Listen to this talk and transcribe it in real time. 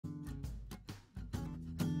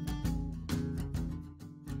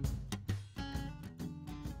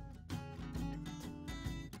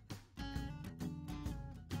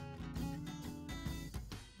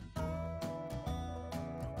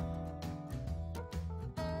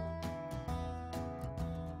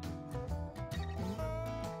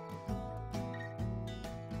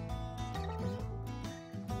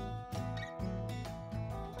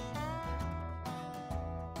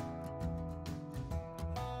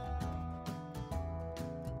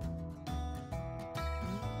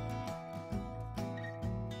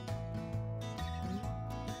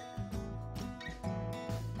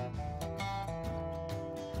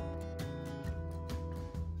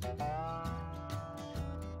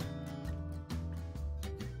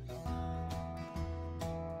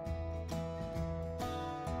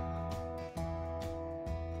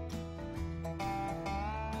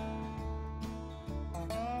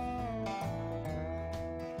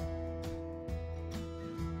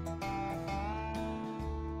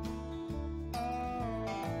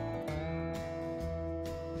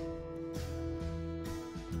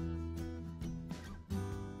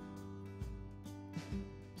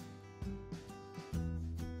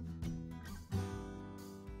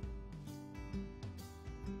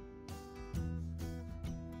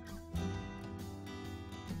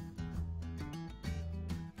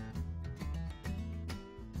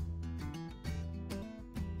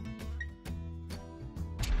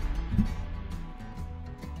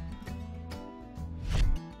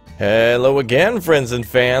Hello again, friends and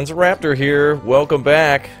fans. Raptor here. Welcome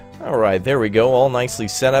back. Alright, there we go. All nicely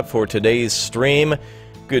set up for today's stream.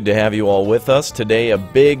 Good to have you all with us. Today, a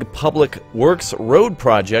big public works road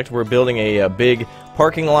project. We're building a big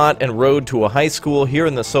parking lot and road to a high school here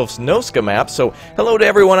in the Sosnoska map. So, hello to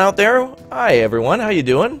everyone out there. Hi, everyone. How you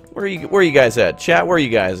doing? Where are you guys at? Chat, where are you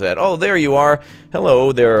guys at? Oh, there you are.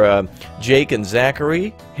 Hello there, Jake and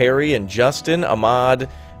Zachary, Harry and Justin, Ahmad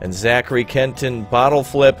and Zachary, Kenton, Bottle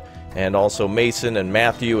Flip, and also Mason and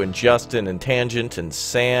Matthew and Justin and Tangent and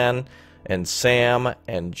San and Sam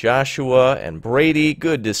and Joshua and Brady.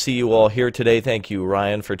 Good to see you all here today. Thank you,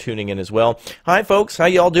 Ryan, for tuning in as well. Hi, folks. How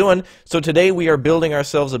y'all doing? So today we are building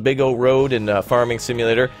ourselves a big old road in Farming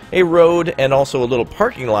Simulator. A road and also a little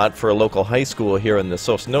parking lot for a local high school here in the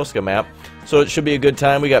Sosnoska map. So it should be a good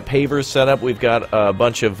time. We got pavers set up. We've got a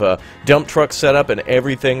bunch of dump trucks set up, and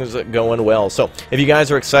everything's going well. So if you guys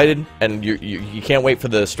are excited and you can't wait for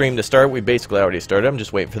the stream to start, we basically already started. I'm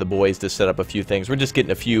just waiting for the boys to set up a few things. We're just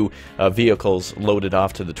getting a few vehicles loaded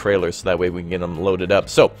off to the trailers so that way we can get them loaded up.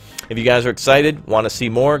 So if you guys are excited, want to see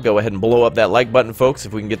more, go ahead and blow up that like button, folks.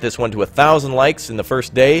 If we can get this one to 1,000 likes in the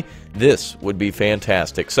first day, this would be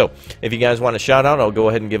fantastic. So if you guys want a shout out, I'll go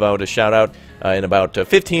ahead and give out a shout out in about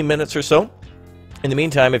 15 minutes or so. In the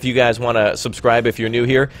meantime, if you guys want to subscribe if you're new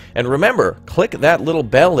here, and remember, click that little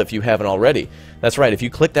bell if you haven't already. That's right, if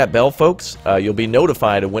you click that bell, folks, you'll be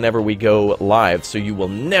notified whenever we go live, so you will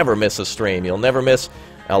never miss a stream. You'll never miss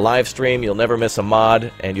a live stream, you'll never miss a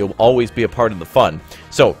mod, and you'll always be a part of the fun.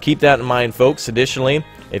 So keep that in mind, folks. Additionally,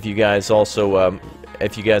 if you guys also,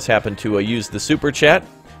 if you guys happen to use the super chat,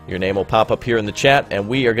 your name will pop up here in the chat, and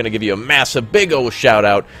we are going to give you a massive, big old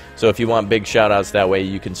shout-out. So if you want big shout-outs that way,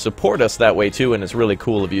 you can support us that way, too, and it's really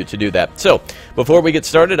cool of you to do that. So before we get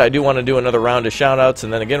started, I do want to do another round of shout-outs,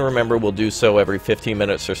 and then again, remember, we'll do so every 15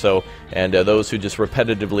 minutes or so, and those who just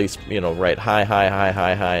repetitively, you know, write hi, hi, hi,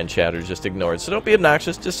 hi, hi in chat are just ignored. So don't be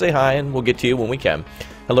obnoxious, just say hi, and we'll get to you when we can.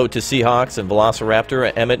 Hello to Seahawks and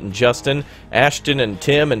Velociraptor, Emmett and Justin, Ashton and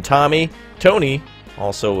Tim and Tommy, Tony,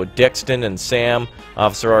 also Dexton and Sam,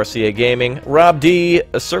 Officer RCA Gaming, Rob D,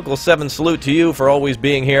 a Circle 7 salute to you for always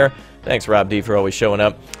being here. Thanks, Rob D, for always showing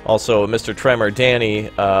up. Also, Mr. Tremor, Danny,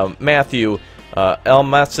 Matthew, El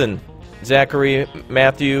Matson, Zachary,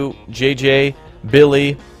 Matthew, JJ,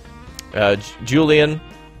 Billy, Julian.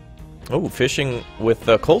 Oh, Fishing with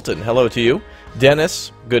Colton. Hello to you.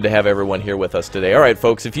 Dennis, good to have everyone here with us today. All right,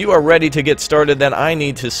 folks, if you are ready to get started, then I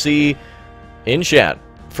need to see in chat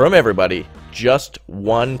from everybody just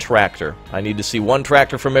one tractor. I need to see one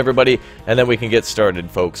tractor from everybody, and then we can get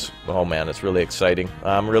started, folks. Oh man, it's really exciting.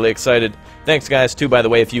 I'm really excited. Thanks, guys, too, by the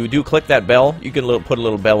way. If you do click that bell, you can put a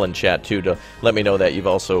little bell in chat, too, to let me know that you've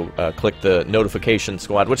also clicked the notification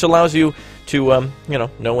squad, which allows you to, you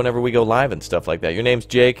know whenever we go live and stuff like that. Your name's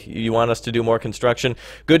Jake. You want us to do more construction.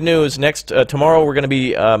 Good news. Tomorrow we're going to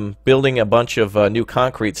be building a bunch of new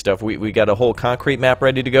concrete stuff. We got a whole concrete map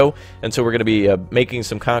ready to go, and so we're going to be making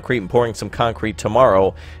some concrete and pouring some concrete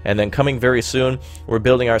tomorrow. And then coming very soon, we're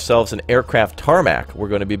building ourselves an aircraft tarmac. We're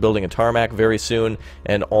going to be building a tarmac very soon,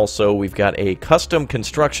 and also we've got a custom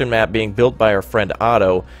construction map being built by our friend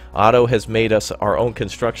Otto. Otto has made us our own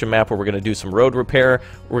construction map where we're going to do some road repair,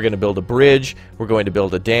 we're going to build a bridge, we're going to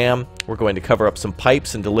build a dam, we're going to cover up some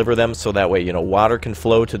pipes and deliver them so that way, you know, water can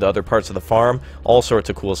flow to the other parts of the farm. All sorts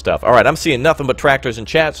of cool stuff. Alright, I'm seeing nothing but tractors in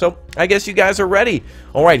chat, so I guess you guys are ready.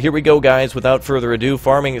 Alright, here we go, guys. Without further ado,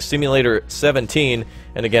 Farming Simulator 17.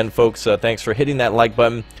 And again, folks, thanks for hitting that like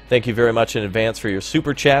button. Thank you very much in advance for your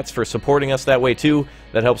super chats, for supporting us that way too.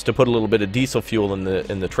 That helps to put a little bit of diesel fuel in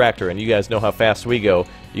the tractor, and you guys know how fast we go.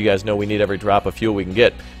 You guys know we need every drop of fuel we can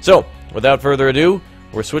get. So, without further ado,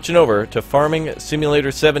 we're switching over to Farming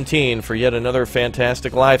Simulator 17 for yet another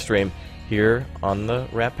fantastic live stream here on the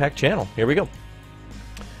Rat Pack channel. Here we go.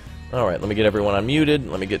 Alright, let me get everyone unmuted.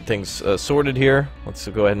 Let me get things sorted here. Let's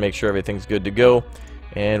go ahead and make sure everything's good to go,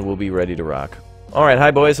 and we'll be ready to rock. Alright,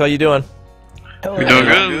 hi boys, how you doing? We doing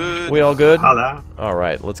good. We all good? Hello.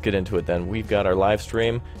 Alright, let's get into it then. We've got our live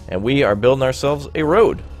stream, and we are building ourselves a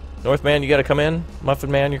road. Northman, you gotta come in.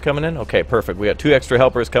 Muffin Man, you're coming in? Okay, perfect. We got 2 extra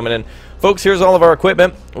helpers coming in. Folks, here's all of our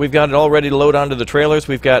equipment. We've got it all ready to load onto the trailers.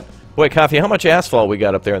 We've got... Boy, Coffee, how much asphalt we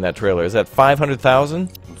got up there in that trailer? Is that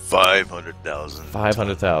 500,000? 500,000.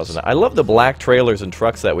 500,000. I love the black trailers and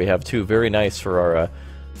trucks that we have, too. Very nice for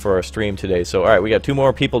for our stream today. So, all right, we got 2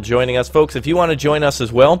 more people joining us. Folks, if you want to join us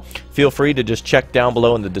as well, feel free to just check down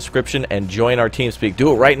below in the description and join our TeamSpeak.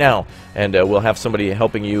 Do it right now, and we'll have somebody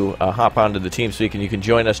helping you hop onto the TeamSpeak, and you can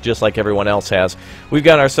join us just like everyone else has. We've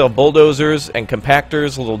got ourselves bulldozers and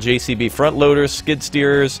compactors, little JCB front loaders, skid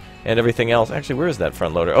steers, and everything else. Actually, where is that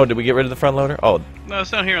front loader? Oh, did we get rid of the front loader? Oh. No,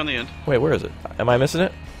 it's down here on the end. Wait, where is it? Am I missing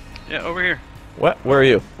it? Yeah, over here. What? Where are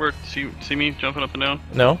you? See me jumping up and down?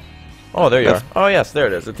 No? Oh, there you are. Oh, yes, there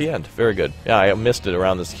it is at the end. Very good. Yeah, I missed it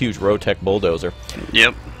around this huge Rotec bulldozer.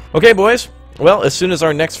 Yep. Okay, boys. Well, as soon as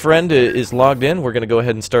our next friend is logged in, we're going to go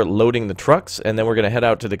ahead and start loading the trucks, and then we're going to head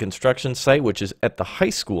out to the construction site, which is at the high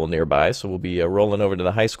school nearby. So we'll be rolling over to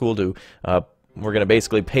the high school to, we're going to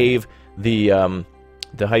basically pave the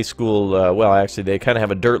high school, well, actually, they kind of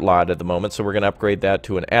have a dirt lot at the moment, so we're going to upgrade that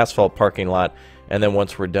to an asphalt parking lot, and then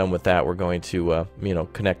once we're done with that, we're going to, you know,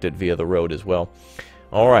 connect it via the road as well.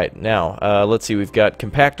 All right, now, let's see, we've got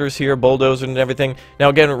compactors here, bulldozers and everything. Now,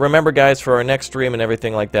 again, remember, guys, for our next stream and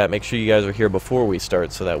everything like that, make sure you guys are here before we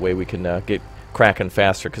start, so that way we can get cracking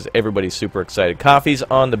faster, because everybody's super excited. Coffee's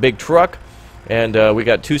on the big truck, and we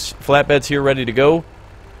got 2 flatbeds here ready to go.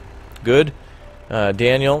 Good.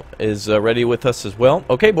 Daniel is ready with us as well.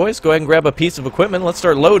 Okay, boys, go ahead and grab a piece of equipment. Let's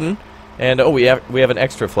start loading. And, oh, we have an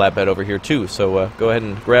extra flatbed over here, too, so go ahead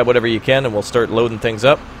and grab whatever you can, and we'll start loading things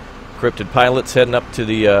up. Cryptid Pilot's heading up to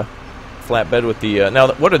the flatbed with the...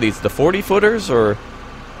 now, what are these, the 40-footers, or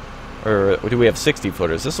do we have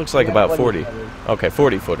 60-footers? This looks like about 40. Okay,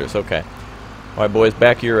 40-footers, okay. All right, boys,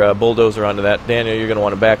 back your bulldozer onto that. Daniel, you're going to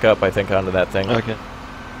want to back up, I think, onto that thing. Okay.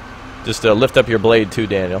 Just lift up your blade, too,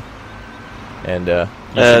 Daniel. And you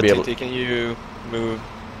should be able to... Can you move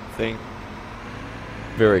thing?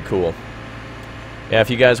 Very cool. Yeah, if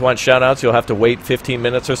you guys want shout-outs, you'll have to wait 15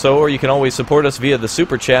 minutes or so, or you can always support us via the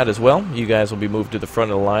Super Chat as well. You guys will be moved to the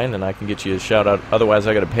front of the line, and I can get you a shout-out. Otherwise,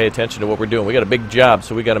 I got to pay attention to what we're doing. We got a big job,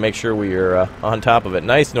 so we got to make sure we are on top of it.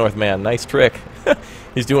 Nice, Northman. Nice trick.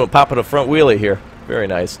 He's popping a front wheelie here. Very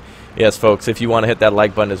nice. Yes, folks, if you want to hit that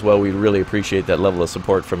like button as well, we'd really appreciate that level of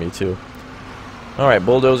support from you, too. All right,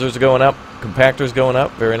 bulldozers are going up. Compactors going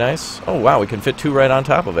up. Very nice. Oh, wow, we can fit 2 right on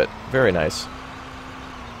top of it. Very nice.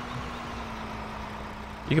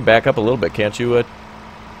 You can back up a little bit, can't you,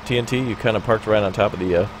 TNT? You kind of parked right on top of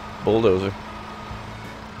the bulldozer.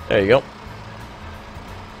 There you go.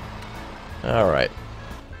 All right.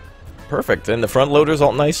 Perfect. And the front loader's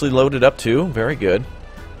all nicely loaded up, too. Very good.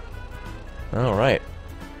 All right.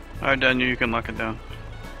 All right, Daniel, you can lock it down.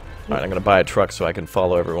 All right, I'm going to buy a truck so I can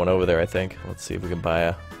follow everyone over there, I think. Let's see if we can buy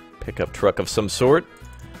a pickup truck of some sort.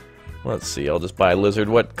 Let's see. I'll just buy a Lizard.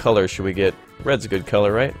 What color should we get? Red's a good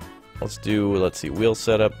color, right? Let's see, wheel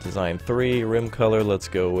setup, design 3, rim color, let's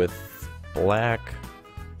go with black,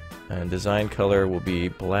 and design color will be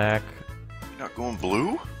black. You're not going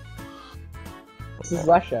blue? This is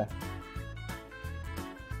Russia.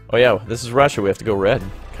 Oh yeah, this is Russia, we have to go red,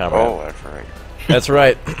 comrade. Oh, that's right. That's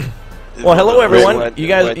right. Well, hello everyone. You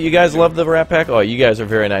guys love the Rat Pack? Oh, you guys are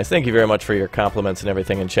very nice. Thank you very much for your compliments and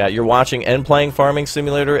everything in chat. You're watching and playing Farming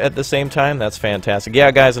Simulator at the same time? That's fantastic.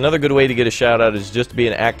 Yeah, guys, another good way to get a shout-out is just to be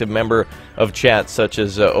an active member of chat, such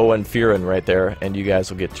as Owen Fearon right there, and you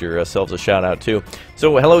guys will get yourselves a shout-out too.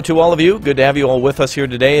 So, hello to all of you. Good to have you all with us here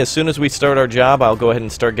today. As soon as we start our job, I'll go ahead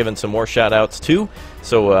and start giving some more shout-outs too.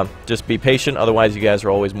 So, just be patient. Otherwise, you guys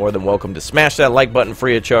are always more than welcome to smash that like button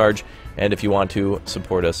free of charge. And if you want to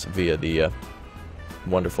support us via the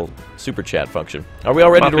wonderful super chat function. Are we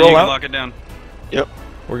all ready to roll out? Lock it down. Yep.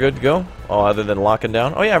 We're good to go? Oh, other than locking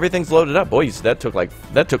down? Oh yeah, everything's loaded up. Boys, that took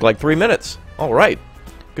like 3 minutes. All right.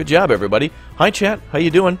 Good job, everybody. Hi, chat. How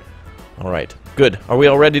you doing? All right. Good. Are we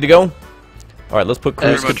all ready to go? All right, let's put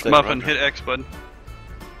cruise control. Muffin, hit X button.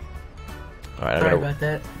 All right, I'm going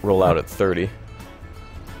to roll out at 30.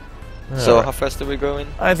 So how fast are we going?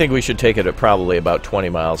 I think we should take it at probably about 20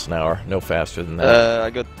 miles an hour. No faster than that. I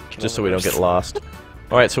got just so we don't get lost.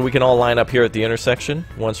 Alright, so we can all line up here at the intersection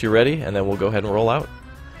once you're ready, and then we'll go ahead and roll out.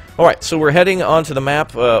 Alright, so we're heading onto the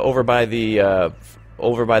map over by the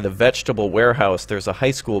vegetable warehouse. There's a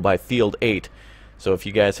high school by Field 8. So if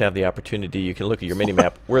you guys have the opportunity, you can look at your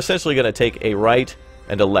mini-map. We're essentially going to take a right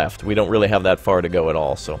and a left. We don't really have that far to go at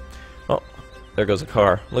all. So, oh, there goes a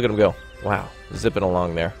car. Look at him go. Wow, zipping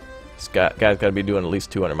along there. This guy's got to be doing at least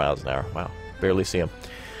 200 miles an hour. Wow, barely see him.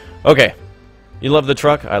 Okay, you love the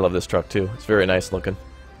truck? I love this truck too. It's very nice looking.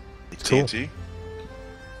 It's TNT?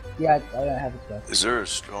 Yeah, I don't have this stuff. Is there a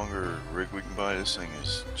stronger rig we can buy? This thing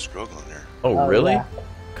is struggling there. Oh, really? Yeah.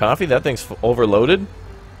 Coffee? That thing's overloaded?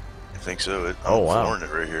 I think so. Oh, wow. I'm flooring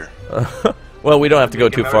it right here. Well, we don't have to go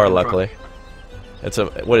too far, luckily. It's a,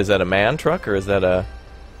 what is that, a man truck, or is that a...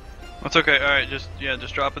 That's okay. All right,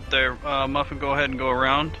 just drop it there. Muffin, go ahead and go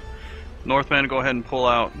around. Northman, go ahead and pull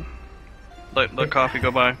out. Let Coffee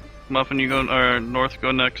go by. Muffin, you go. North,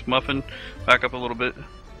 go next. Muffin, back up a little bit.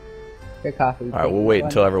 Here, Coffee. All right, we'll wait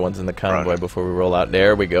until everyone's in the convoy before we roll out.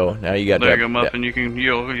 There we go. Now you got There that. you go, Muffin.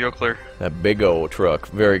 You'll clear. That big old truck.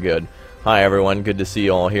 Very good. Hi everyone. Good to see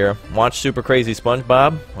you all here. Watch Super Crazy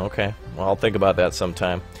SpongeBob? Okay. Well, I'll think about that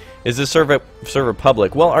sometime. Is this server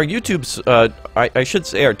public? Well, our YouTube's, I should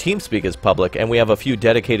say our TeamSpeak is public, and we have a few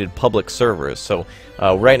dedicated public servers. So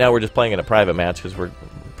right now we're just playing in a private match because we're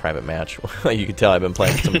private match. You can tell I've been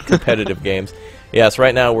playing some competitive games. Yes,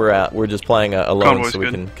 right now we're just playing alone, Convoy's so we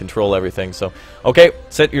good. can control everything. So okay,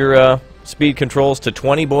 set your speed controls to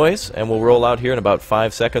 20, boys, and we'll roll out here in about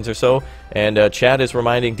 5 seconds or so. And chat is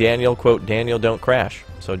reminding Daniel, quote, Daniel, don't crash.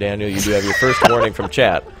 So Daniel, you do have your first warning from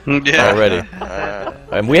chat already.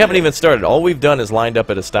 And we haven't even started. All we've done is lined up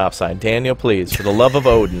at a stop sign. Daniel, please, for the love of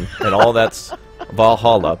Odin and all that's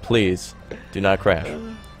Valhalla, please do not crash.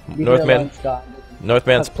 Northman,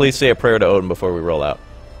 please say a prayer to Odin before we roll out.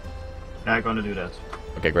 Not going to do that.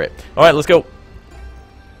 Okay, great. All right, let's go.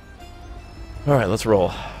 All right, let's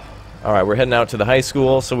roll. All right, we're heading out to the high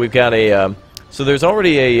school. So we've got a, so there's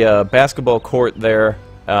already a basketball court there,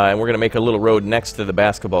 and we're gonna make a little road next to the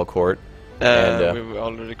basketball court. We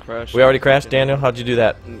already crashed. We already crashed, Daniel. How'd you do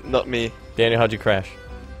that? Not me. Daniel, how'd you crash?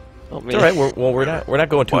 Not me. It's all right. We're not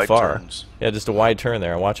going too Wide far. turns. Yeah, just a wide turn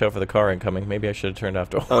there. Watch out for the car incoming. Maybe I should have turned off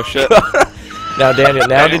the. Oh shit. Now, Daniel.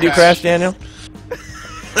 Now, did you crash, Daniel?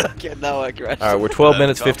 Okay, now I crashed. All right, we're 12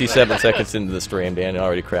 minutes 57 seconds into the stream. Daniel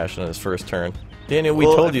already crashed on his first turn. Daniel, we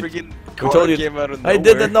told you. We told you. Came out of I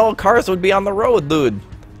did that. No cars would be on the road, dude.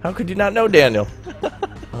 How could you not know, Daniel?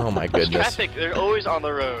 Oh my goodness. Traffic, they're always on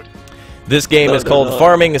the road. This game is called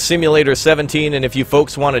Farming Simulator 17, and if you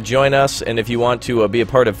folks want to join us, and if you want to be a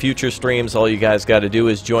part of future streams, all you guys got to do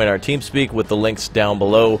is join our TeamSpeak with the links down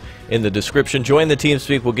below in the description. Join the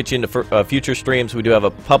TeamSpeak. We'll get you into future streams. We do have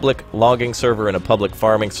a public logging server and a public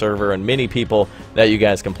farming server and many people that you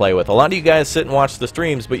guys can play with. A lot of you guys sit and watch the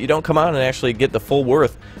streams, but you don't come on and actually get the full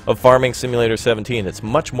worth of Farming Simulator 17. It's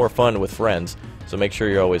much more fun with friends, so make sure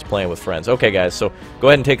you're always playing with friends. Okay, guys, so go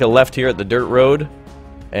ahead and take a left here at the dirt road.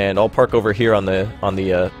 And I'll park over here on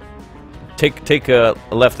the take a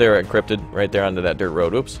left there, encrypted, right there onto that dirt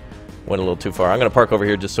road. Oops, went a little too far. I'm gonna park over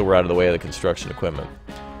here just so we're out of the way of the construction equipment.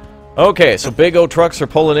 Okay, so big O trucks are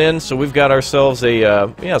pulling in. So we've got ourselves a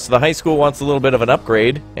yeah. So the high school wants a little bit of an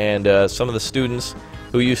upgrade, and some of the students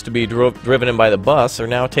who used to be driven in by the bus are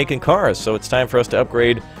now taking cars. So it's time for us to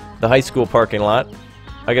upgrade the high school parking lot.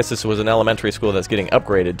 I guess this was an elementary school that's getting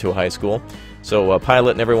upgraded to a high school. So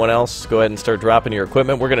Pilot and everyone else, go ahead and start dropping your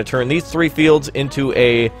equipment. We're going to turn these 3 fields into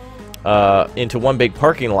a into one big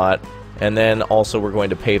parking lot, and then also we're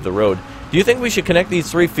going to pave the road. Do you think we should connect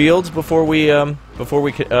these 3 fields before we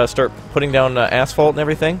start putting down asphalt and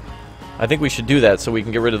everything? I think we should do that so we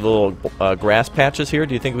can get rid of the little grass patches here.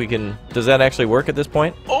 Do you think we can? Does that actually work at this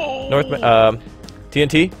point? Oh!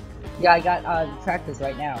 TNT? Yeah, I got tractors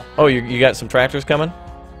right now. Oh, you got some tractors coming?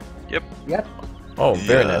 Yep. Oh,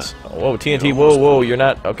 very nice. Whoa, TNT, whoa, you're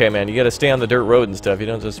not... Okay, man, you gotta stay on the dirt road and stuff. You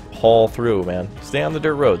don't just haul through, man. Stay on the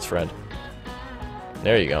dirt roads, friend.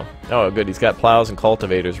 There you go. Oh, good, he's got plows and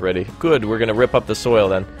cultivators ready. Good, we're gonna rip up the soil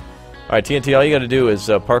then. Alright, TNT, all you gotta do is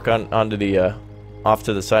park onto the... off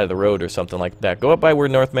to the side of the road or something like that. Go up by where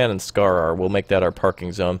Northman and Scar are. We'll make that our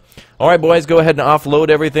parking zone. Alright, boys, go ahead and offload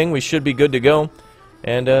everything. We should be good to go.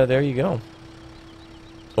 And there you go.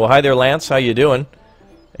 Well, hi there, Lance. How you doing?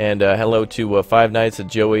 And hello to Five Nights at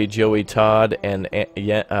Joey Todd, and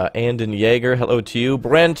Andon Yeager. Hello to you,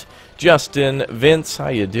 Brent, Justin, Vince. How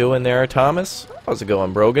you doing there, Thomas? How's it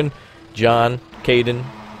going, Brogan? John, Caden,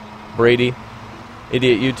 Brady,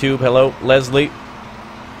 Idiot YouTube. Hello, Leslie,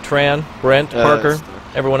 Tran, Brent, Parker,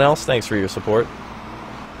 everyone else. Thanks for your support.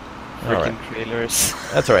 All right. Trailers.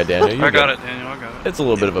 That's all right, Daniel. I got it, Daniel. I got it. It's a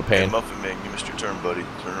little bit of a pain. Hey, Muffin Man, you missed your turn, buddy.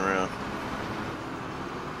 Turn around.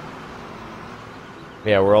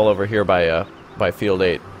 Yeah, we're all over here by Field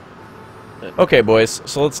 8. Okay, boys.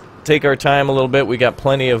 So let's take our time a little bit. We got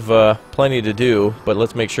plenty to do, but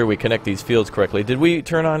let's make sure we connect these fields correctly. Did we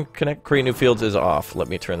turn on create new fields is off? Let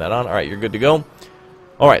me turn that on. All right, you're good to go.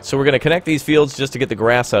 All right, so we're going to connect these fields just to get the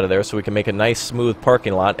grass out of there so we can make a nice smooth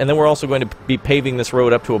parking lot. And then we're also going to be paving this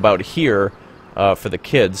road up to about here for the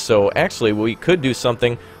kids. So actually we could do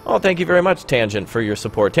something. Oh, thank you very much, Tangent, for your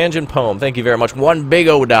support. Tangent Poem, thank you very much. $1 big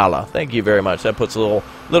 $1. Thank you very much. That puts a little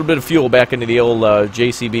bit of fuel back into the old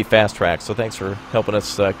JCB Fast Track. So thanks for helping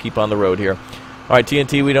us keep on the road here. All right,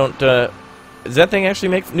 TNT, we don't... does that thing actually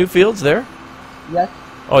make new fields there? Yes.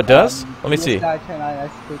 Oh, it does? Let me You see. just gotta turn on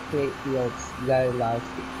us to create fields. You gotta allow us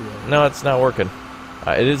to fields. No, it's not working.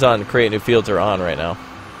 It is on create new fields are on right now.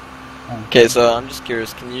 Okay, so I'm just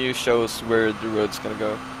curious. Can you show us where the road's gonna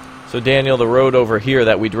go? So Daniel, the road over here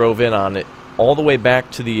that we drove in on, it all the way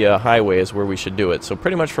back to the highway is where we should do it. So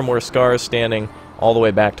pretty much from where Scar's standing all the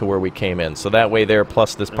way back to where we came in. So that way there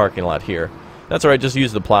plus this parking lot here. That's alright, just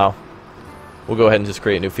use the plow. We'll go ahead and just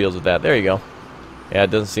create new fields with that. There you go. Yeah,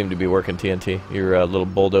 it doesn't seem to be working, TNT. Your little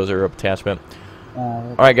bulldozer attachment.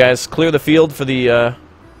 Alright guys, clear the field for the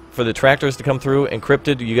tractors to come through.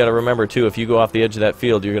 Encrypted, you gotta remember too, if you go off the edge of that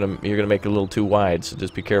field, you're gonna make it a little too wide, so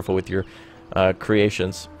just be careful with your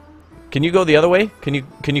creations. Can you go the other way? Can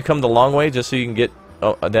you come the long way just so you can get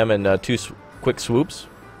them in two quick swoops?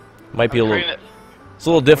 Might be a little. It's a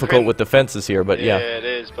little difficult with the fences here, but yeah. Yeah, it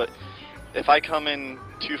is. But if I come in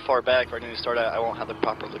too far back where I need to start at, I won't have the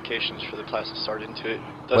proper locations for the class to start into it.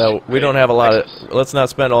 Well, we don't have a lot of. Let's not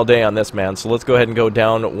spend all day on this, man. So let's go ahead and go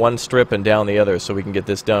down one strip and down the other, so we can get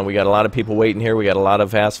this done. We got a lot of people waiting here. We got a lot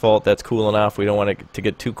of asphalt that's cooling off. We don't want it to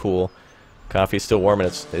get too cool. Coffee's still warm, and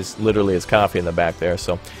it's literally it's coffee in the back there.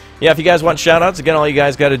 So. Yeah, if you guys want shout-outs, again, all you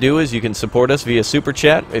guys got to do is you can support us via Super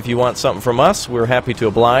Chat. If you want something from us, we're happy to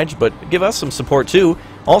oblige, but give us some support, too.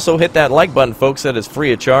 Also, hit that like button, folks. That is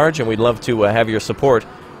free of charge, and we'd love to have your support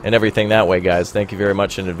and everything that way, guys. Thank you very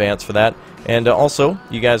much in advance for that. And also,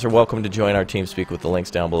 you guys are welcome to join our TeamSpeak with the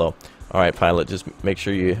links down below. All right, Pilot, just make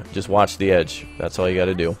sure you just watch the edge. That's all you got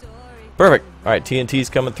to do. Perfect. All right,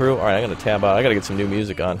 TNT's coming through. All right, I'm going to tab out. I got to get some new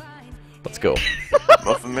music on. Let's go.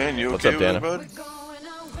 Muffin Man, you What's okay up, Dana? with it, bud?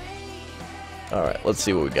 All right, let's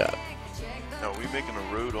see what we got. Now, are we making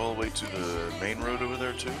a road all the way to the main road over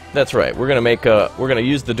there, too? That's right. We're gonna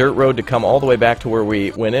use the dirt road to come all the way back to where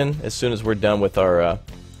we went in as soon as we're done with our our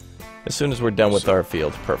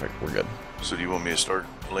field. Perfect. We're good. So do you want me to start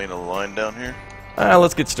laying a line down here?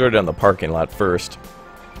 Let's get started on the parking lot first.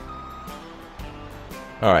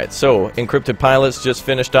 All right. So encrypted pilots just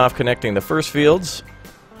finished off connecting the first fields.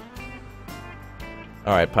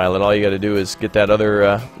 Alright, Pilot, all you got to do is get that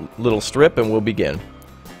other little strip and we'll begin.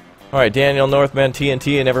 Alright, Daniel, Northman,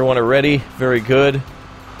 TNT, and everyone are ready. Very good.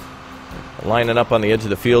 Lining up on the edge of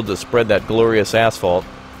the field to spread that glorious asphalt.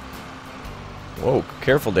 Whoa,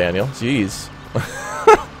 careful, Daniel. Jeez.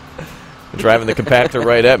 Driving the compactor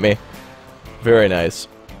right at me. Very nice.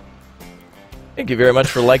 Thank you very much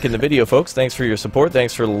for liking the video, folks. Thanks for your support.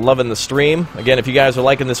 Thanks for loving the stream. Again, if you guys are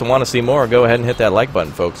liking this and want to see more, go ahead and hit that like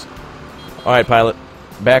button, folks. Alright, Pilot.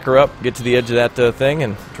 Back her up, get to the edge of that thing,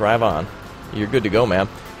 and drive on. You're good to go, man.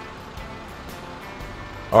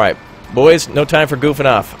 Alright, boys, no time for goofing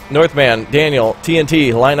off. Northman, Daniel,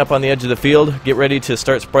 TNT, line up on the edge of the field. Get ready to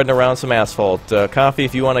start spreading around some asphalt. Coffee,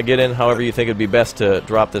 if you want to get in, however you think it would be best to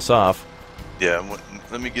drop this off. Yeah,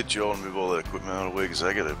 let me get you all and move all that equipment out of the way, because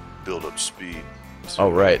I got to build up speed. So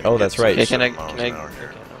oh, right. Oh, that's right. Okay, can I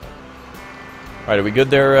Alright, are we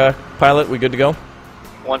good there, Pilot? We good to go?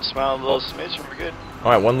 One smile, a little smidge, and we're good.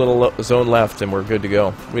 Alright, one little zone left, and we're good to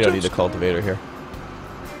go. We don't need a cultivator here.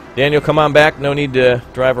 Daniel, come on back. No need to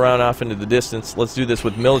drive around off into the distance. Let's do this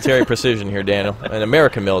with military precision here, Daniel. An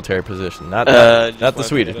American military precision, not the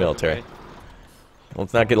Swedish military. Right.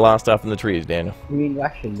 Let's not get lost off in the trees, Daniel. You mean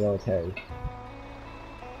Russian military?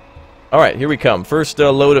 Alright, here we come. First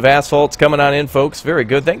load of asphalt's coming on in, folks. Very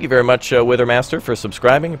good. Thank you very much, Withermaster, for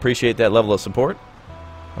subscribing. Appreciate that level of support.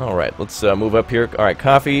 Alright, let's move up here. Alright,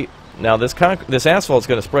 Coffee. Now, this asphalt's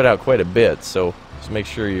going to spread out quite a bit, so just make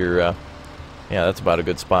sure you're... yeah, that's about a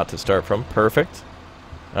good spot to start from. Perfect.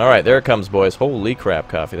 Alright, there it comes, boys. Holy crap,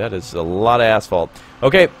 Coffee. That is a lot of asphalt.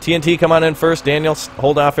 Okay, TNT, come on in first. Daniel,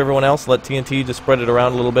 hold off everyone else. Let TNT just spread it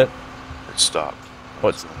around a little bit. It stopped.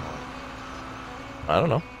 What's... I don't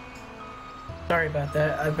know. Sorry about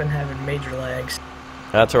that. I've been having major lags.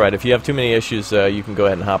 That's alright. If you have too many issues, you can go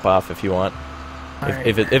ahead and hop off if you want.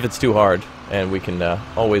 If it's too hard. And we can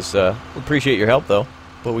always appreciate your help, though.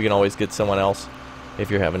 But we can always get someone else if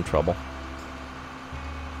you're having trouble.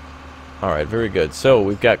 Alright, very good. So,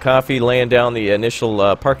 we've got Coffee laying down the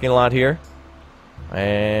initial parking lot here.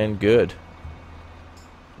 And good.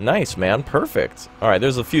 Nice, man. Perfect. Alright,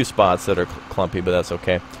 there's a few spots that are clumpy, but that's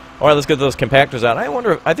okay. Alright, let's get those compactors out.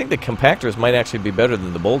 I think the compactors might actually be better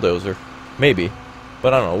than the bulldozer. Maybe.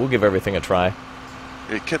 But I don't know. We'll give everything a try.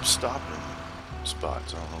 It kept stopping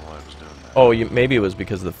spots. I don't know why it was doing that. Oh, maybe it was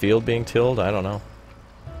because of the field being tilled? I don't know.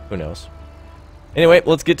 Who knows? Anyway,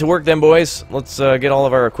 let's get to work then, boys. Let's get all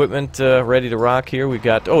of our equipment ready to rock here. We've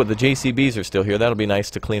got... Oh, the JCBs are still here. That'll be nice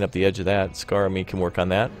to clean up the edge of that. Scar and me can work on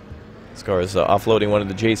that. Scar is offloading one of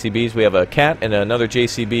the JCBs. We have a cat and another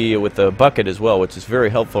JCB with a bucket as well, which is very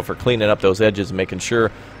helpful for cleaning up those edges and making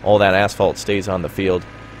sure all that asphalt stays on the field.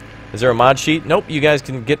 Is there a mod sheet? Nope. You guys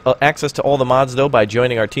can get access to all the mods, though, by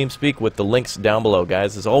joining our TeamSpeak with the links down below,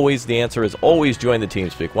 guys. As always, the answer is always join the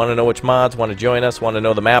TeamSpeak. Want to know which mods? Want to join us? Want to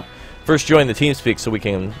know the map? First, join the TeamSpeak so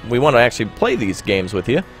we want to actually play these games with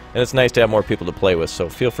you, and it's nice to have more people to play with. So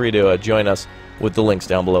feel free to join us with the links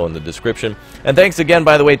down below in the description. And thanks again,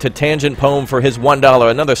 by the way, to Tangent Poem for his $1.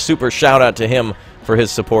 Another super shout out to him for his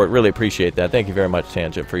support. Really appreciate that. Thank you very much,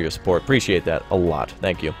 Tangent, for your support. Appreciate that a lot.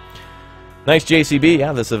 Thank you. Nice JCB.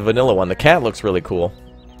 Yeah, this is a vanilla one. The cat looks really cool.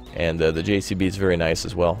 And the JCB is very nice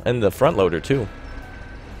as well. And the front loader, too.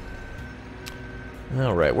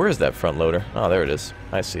 Alright, where is that front loader? Oh, there it is.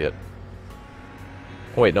 I see it.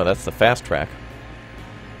 Oh, wait, no, that's the fast track.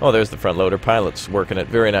 Oh, there's the front loader. Pilot's working it.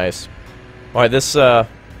 Very nice. Alright, this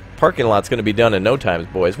parking lot's going to be done in no time,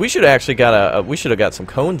 boys. We should have actually got we should have got some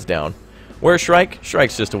cones down. Where's Shrike?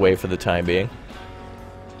 Shrike's just away for the time being.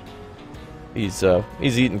 He's down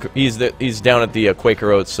at the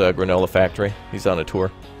Quaker Oats granola factory. He's on a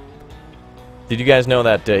tour. Did you guys know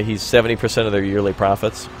that he's 70% of their yearly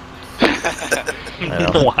profits?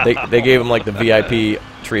 I know. Wow. They gave him like the VIP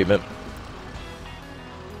treatment.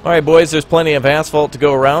 All right, boys. There's plenty of asphalt to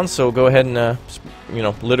go around, so go ahead and you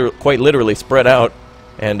know, quite literally spread out,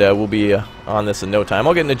 and we'll be on this in no time.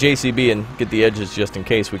 I'll get in the JCB and get the edges just in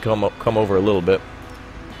case we come over a little bit.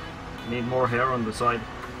 Need more hair on the side.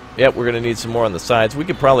 Yep, we're going to need some more on the sides. We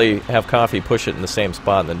could probably have Coffee push it in the same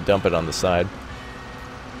spot and then dump it on the side.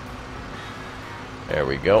 There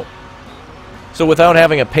we go. So without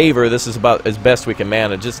having a paver, this is about as best we can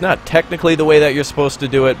manage. It's not technically the way that you're supposed to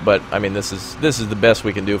do it, but I mean this is the best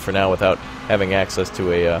we can do for now without having access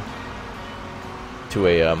to a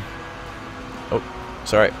oh,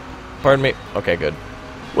 sorry. Pardon me. Okay, good.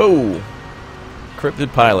 Whoa.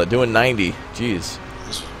 Cryptid pilot doing 90. Jeez.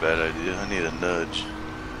 This was a bad idea. I need a nudge.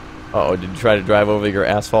 Uh-oh, did you try to drive over your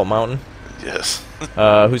asphalt mountain? Yes.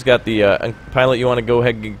 Who's got the pilot? You want to go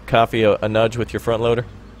ahead and give Coffee a nudge with your front loader?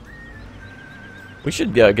 We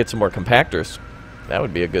should get some more compactors. That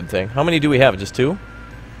would be a good thing. How many do we have? Just 2?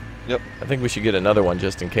 Yep. I think we should get another one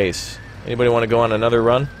just in case. Anybody want to go on another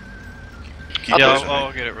run? Yeah,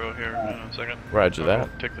 I'll get it real here in a second. Roger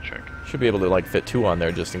that. Take the check. Should be able to like fit 2 on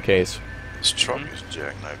there just in case. This truck is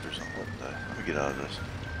jackknifed or something like that. Let me get out of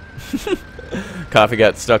this. Coffee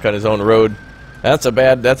got stuck on his own road. That's a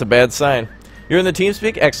bad sign. You're in the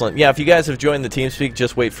TeamSpeak? Excellent. Yeah, if you guys have joined the TeamSpeak,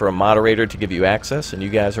 just wait for a moderator to give you access, and you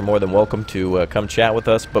guys are more than welcome to come chat with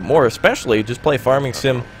us. But more especially, just play Farming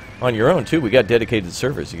Sim on your own, too. We got dedicated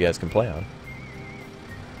servers you guys can play on.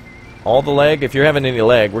 All the lag, if you're having any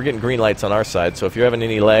lag, we're getting green lights on our side, so if you're having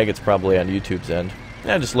any lag, it's probably on YouTube's end.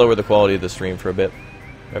 Yeah, just lower the quality of the stream for a bit.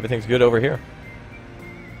 Everything's good over here.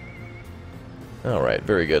 Alright,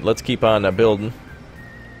 very good. Let's keep on building.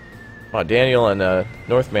 Wow, Daniel and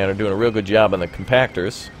Northman are doing a real good job on the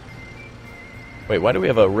compactors. Wait, why do we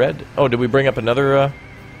have a red? Oh, did we bring up another?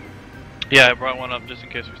 Yeah, I brought one up just in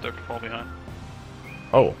case we start to fall behind.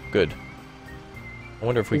 Oh, good. I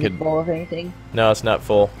wonder if we could... full of anything? No, it's not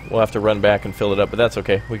full. We'll have to run back and fill it up, but that's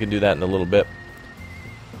okay. We can do that in a little bit.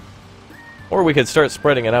 Or we could start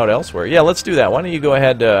spreading it out elsewhere. Yeah, let's do that. Why don't you go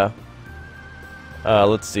ahead...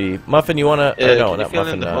 let's see. Muffin, you want to... no, not fill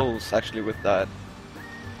Muffin. In the holes, actually, with that.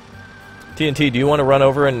 TNT, do you want to run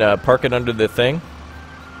over and park it under the thing?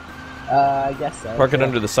 I guess so. Park it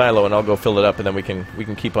under the silo, and I'll go fill it up, and then we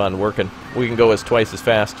can keep on working. We can go twice as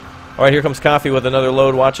fast. All right, here comes Coffee with another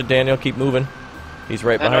load. Watch it, Daniel. Keep moving. He's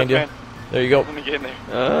right behind you. There you go. Let me get in there.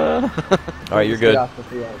 All right, you're good. All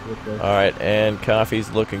right, and Coffee's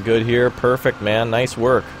looking good here. Perfect, man. Nice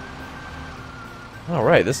work. All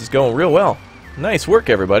right, this is going real well. Nice work,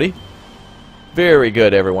 everybody. Very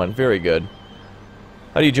good, everyone. Very good.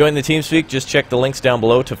 How do you join the TeamSpeak? Just check the links down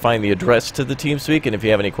below to find the address to the TeamSpeak, and if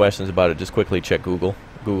you have any questions about it, just quickly check Google.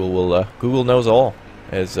 Google knows all,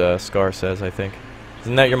 as Scar says, I think.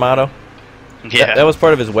 Isn't that your motto? Yeah. That was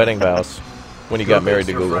part of his wedding vows when he got married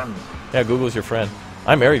to Google. Friend. Yeah, Google's your friend.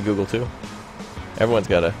 I married Google too. Everyone's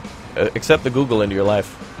got to accept the Google into your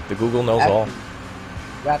life. The Google knows all.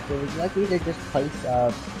 Raptor, would you like me to just place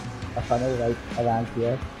a funnel right around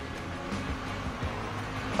here?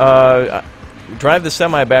 Drive the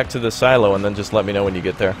semi back to the silo and then just let me know when you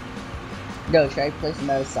get there. No, should I place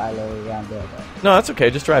another silo around there though? No, that's okay.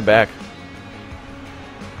 Just drive back.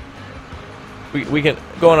 We can...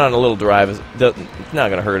 Going on a little drive is not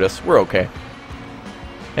going to hurt us. We're okay.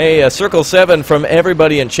 Hey, Circle 7 from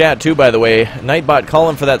everybody in chat, too, by the way. Nightbot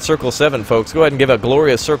calling for that Circle 7, folks. Go ahead and give a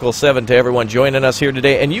glorious Circle 7 to everyone joining us here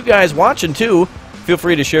today. And you guys watching, too. Feel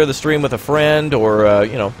free to share the stream with a friend or,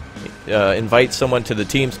 you know, invite someone to the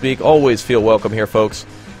TeamSpeak. Always feel welcome here, folks.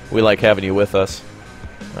 We like having you with us.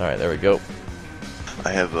 All right, there we go.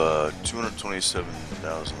 I have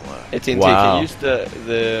 227,000 left. Hey, TNT, Wow. can you use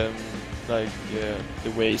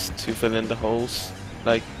the waste to fill in the holes,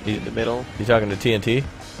 like in the middle? You talking to TNT?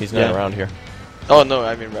 He's not Yeah. around here. Oh no,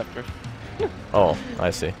 I mean Raptor. Oh, I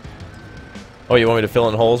see. Oh, you want me to fill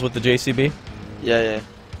in holes with the JCB? Yeah.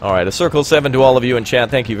 All right, a circle 7 to all of you in chat.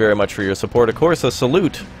 Thank you very much for your support. Of course, a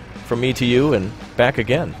salute from me to you and back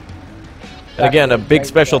again. And again, a big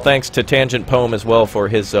special thanks to Tangent Poem as well for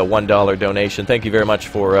his $1 donation. Thank you very much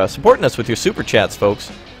for supporting us with your super chats,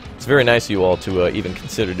 folks. It's very nice of you all to even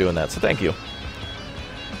consider doing that, so thank you.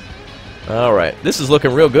 All right, this is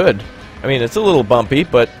looking real good. I mean, it's a little bumpy,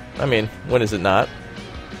 but, I mean, when is it not?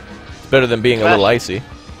 It's better than being a little icy. Hey,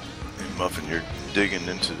 Muffin, you're digging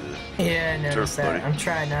into the Yeah, I noticed turf, that. buddy. I'm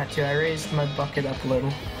trying not to. I raised my bucket up a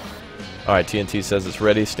little. All right, TNT says it's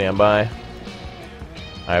ready. Stand by.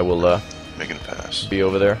 I will making a pass. be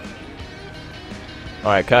over there.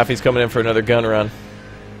 All right, Coffee's coming in for another gun run.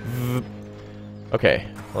 Okay,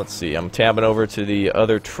 let's see. I'm tabbing over to the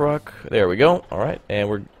other truck. There we go. All right, and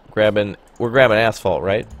we're grabbing asphalt,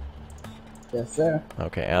 right? Yes, sir.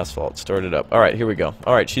 Okay, asphalt. Start it up. All right, here we go.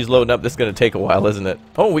 All right, she's loading up. This is going to take a while, isn't it?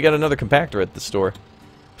 Oh, we got another compactor at the store.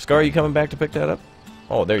 Scar, are you coming back to pick that up?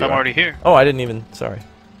 Oh, there you are. I'm already here. Oh, I didn't even... Sorry.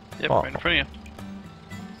 Yep, Oh. right in front of you.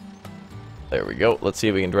 There we go. Let's see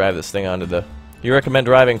if we can drive this thing onto the... You recommend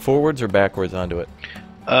driving forwards or backwards onto it?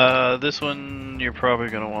 This one you're probably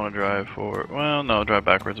gonna want to drive forward. Well, no, drive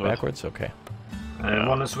backwards with. Backwards? Okay.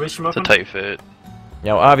 Want to switch, It's a Muffin? tight fit.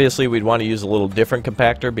 Now, obviously, we'd want to use a little different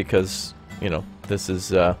compactor because, you know, this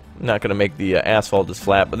is not going to make the asphalt as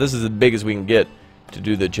flat, but this is as big as we can get to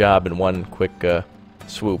do the job in one quick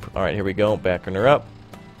swoop. All right, here we go. Backing her up.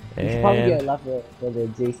 You should probably get a And... level for the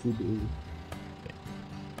JCB.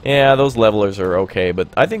 Yeah, those levelers are okay, but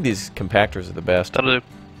I think these compactors are the best. That'll do.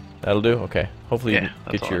 That'll do? Okay. Hopefully Yeah, you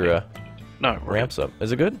that's get all I your need. No, we're ramps up.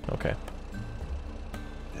 Is it good? Okay.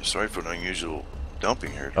 Yeah, sorry for an unusual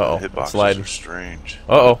dumping here. Uh-oh, The it's hitboxes sliding. are strange.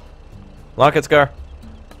 Uh-oh. Lock it, Scar.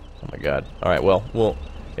 Oh, my God. All right, well,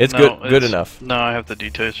 it's No, good enough. No, I have to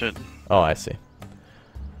detach it. Oh, I see.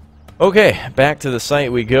 Okay, back to the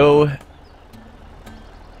site we go.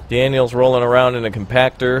 Daniel's rolling around in a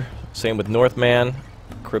compactor. Same with Northman.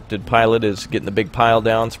 Cryptid Pilot is getting the big pile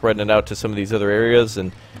down, spreading it out to some of these other areas,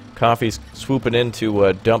 and Coffee's swooping in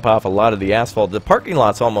to dump off a lot of the asphalt. The parking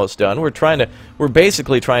lot's almost done. We're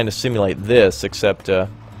basically trying to simulate this, except, oh,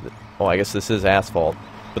 I guess this is asphalt.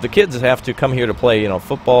 But the kids have to come here to play, you know,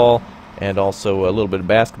 football and also a little bit of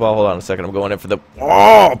basketball. Hold on a second, I'm going in for the...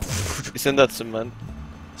 Oh! Isn't that cement?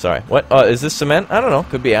 Sorry, what? Is this cement? I don't know.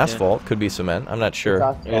 Could be asphalt. Could be cement. I'm not sure.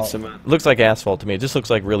 Yeah, it's cement. Looks like asphalt to me. It just looks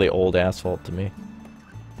like really old asphalt to me.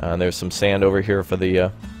 There's some sand over here for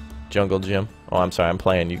the jungle gym. Oh, I'm sorry. I'm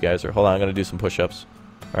playing. You guys are... Hold on. I'm going to do some push-ups.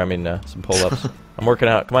 Or, I mean, some pull-ups. I'm working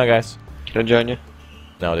out. Come on, guys. Can I join you?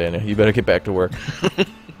 No, Daniel. You better get back to work.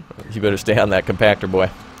 You better stay on that compactor, boy.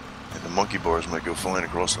 And the monkey bars might go flying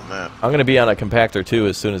across the map. I'm going to be on a compactor, too,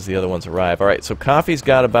 as soon as the other ones arrive. All right, so Coffee's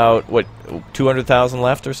got about, what, 200,000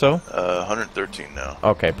 left or so? 113 now.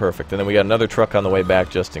 Okay, perfect. And then we got another truck on the way back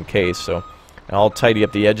just in case, so I'll tidy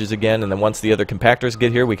up the edges again, and then once the other compactors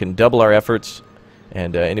get here, we can double our efforts,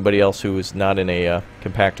 and anybody else who is not in a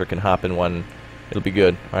compactor can hop in one. It'll be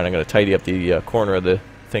good. All right, I'm going to tidy up the corner of the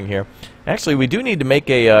thing here. Actually, we do need to make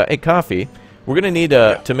a Coffee. We're going to need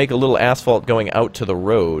to make a little asphalt going out to the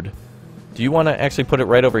road. Do you want to actually put it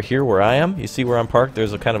right over here where I am? You see where I'm parked?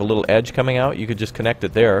 There's a kind of a little edge coming out. You could just connect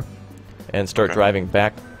it there and start driving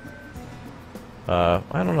back. I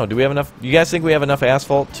don't know. Do we have enough? You guys think we have enough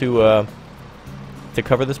asphalt to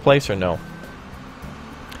cover this place or no?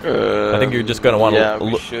 I think you're just going to want yeah, to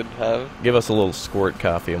we should have. give us a little squirt,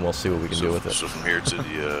 Coffee, and we'll see what we can do with it. So from here to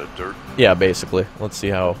the dirt, Yeah, basically. Let's see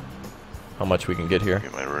how much we can get here.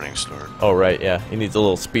 get my running start. Oh, right, yeah. He needs a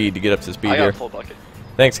little speed to get up to speed I got here. a full bucket.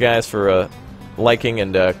 Thanks, guys, for liking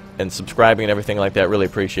and subscribing and everything like that. Really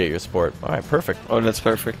appreciate your support. All right, perfect. Oh, that's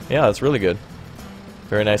perfect. Yeah, that's really good.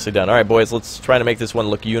 Very nicely done. All right, boys, let's try to make this one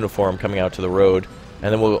look uniform coming out to the road.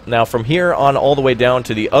 And then we'll now from here on all the way down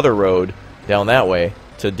to the other road, down that way,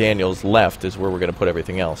 to Daniel's left is where we're going to put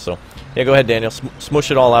everything else. So, yeah, go ahead, Daniel.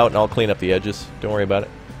 Smush it all out, and I'll clean up the edges. Don't worry about it.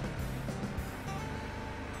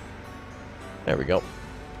 There we go.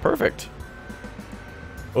 Perfect.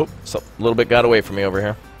 Oh, so a little bit got away from me over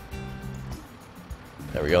here.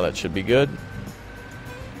 There we go. That should be good.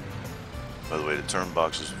 By the way, the turn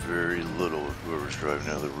box is very little if whoever's driving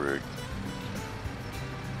out of the rig.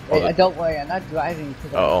 Hey, don't worry, I'm not driving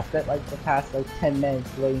because Uh-oh. I spent like the past like 10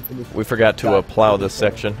 minutes waiting for this. We forgot to God, plow this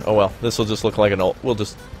section. Oh well, this will just look like an old.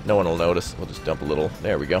 No one will notice. We'll just dump a little.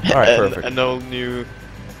 There we go. All right, perfect. An old new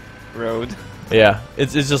road. Yeah, it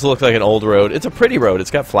just looks like an old road. It's a pretty road.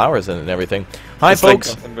 It's got flowers in it and everything. Hi, It's like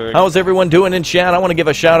folks. Gothenburg. How's everyone doing in chat? I want to give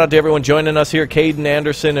a shout out to everyone joining us here. Caden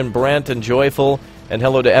Anderson and Brent and Joyful. And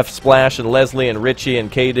hello to F Splash and Leslie and Richie and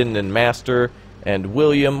Caden and Master and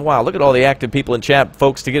William. Wow, look at all the active people in chat.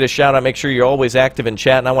 Folks, to get a shout out, make sure you're always active in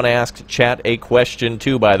chat. And I want to ask chat a question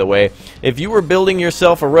too, by the way. If you were building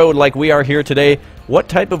yourself a road like we are here today, what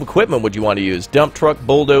type of equipment would you want to use? Dump truck,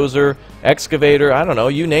 bulldozer, excavator, I don't know,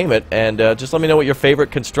 you name it. And just let me know what your favorite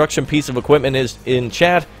construction piece of equipment is in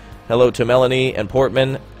chat. Hello to Melanie and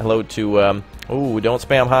Portman. Hello to, don't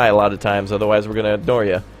spam hi a lot of times, otherwise we're going to ignore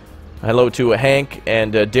you. Hello to Hank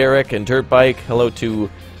and Derek and Dirtbike. Hello to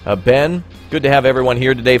Ben. Good to have everyone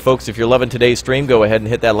here today, folks. If you're loving today's stream, go ahead and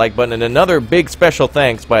hit that like button. And another big special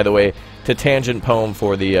thanks, by the way, to Tangent Poem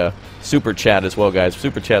for the super chat as well, guys.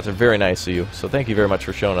 Super chats are very nice of you, so thank you very much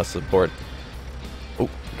for showing us support. Oh,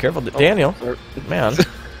 careful, Daniel. Sorry. Man,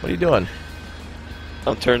 what are you doing?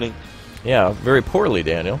 I'm turning. Yeah, very poorly,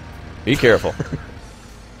 Daniel. Be careful.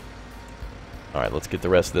 All right, let's get the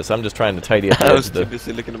rest of this. I'm just trying to tidy up I was the... too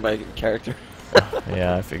busy looking at my character.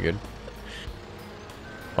 Yeah, I figured.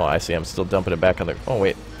 Oh, I see. I'm still dumping it back on the... Oh,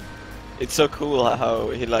 wait. It's so cool how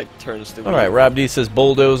he like turns the All right, Rob D says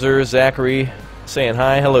bulldozer. Zachary saying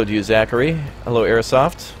hi. Hello to you, Zachary. Hello,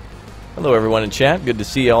 Airsoft. Hello, everyone in chat. Good to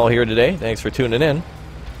see you all here today. Thanks for tuning in.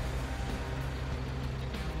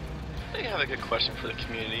 I think I have a good question for the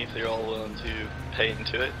community if they're all willing to pay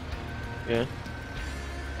into it. Yeah.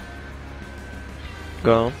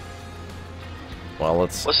 Go on. Well,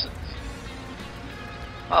 let's...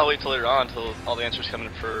 I'll wait till later on until all the answers come in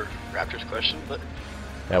for Raptor's question, but...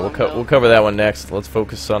 Yeah, we'll cover that one next. Let's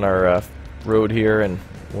focus on our road here, and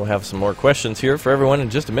we'll have some more questions here for everyone in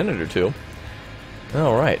just a minute or two.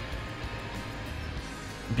 All right.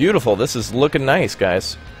 Beautiful. This is looking nice,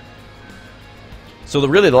 guys. So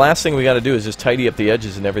really the last thing we got to do is just tidy up the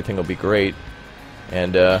edges, and everything will be great.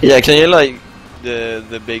 And yeah, can you like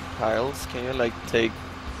the big piles? Can you like take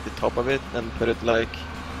the top of it and put it like?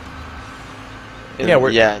 In,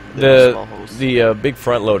 the big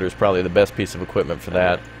front loader is probably the best piece of equipment for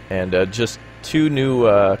that. And just 2 new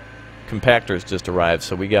compactors just arrived,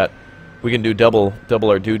 so we can do double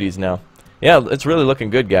our duties now. Yeah, it's really looking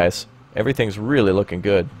good, guys. Everything's really looking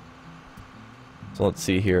good. So let's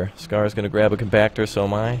see here. Scar's gonna grab a compactor, so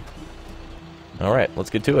am I. All right,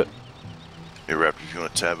 let's get to it. Hey, Raptor, if you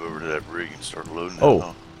want to tab over to that rig and start loading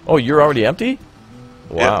it. Oh, you're already empty?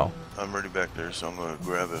 Wow. Yeah, I'm ready back there, so I'm gonna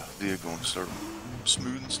grab a vehicle and start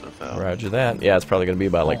smoothing stuff out. Roger that. Yeah, it's probably gonna be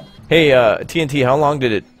about like. Hey, TNT, how long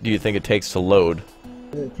do you think it takes to load?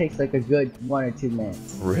 It takes like a good 1 or 2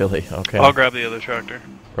 minutes. Really? Okay. I'll grab the other tractor.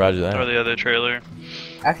 Roger that. Or the other trailer.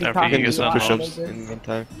 Actually, After you get some push-ups in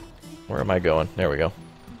time. Where am I going? There we go. All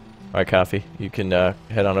right, Coffee. You can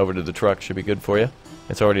head on over to the truck. Should be good for you.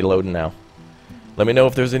 It's already loading now. Let me know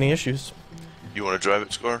if there's any issues. You want to drive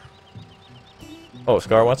it, Scar? Oh,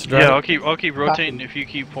 Scar wants to drive Yeah, it? I'll keep rotating if you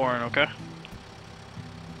keep pouring, okay?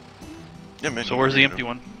 Yeah, man. So where's the empty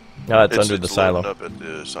one? No, it's under the silo. Loading up at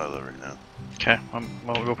the silo right now. Okay,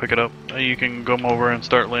 I'll go pick it up. You can come over and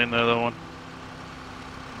start laying the other one.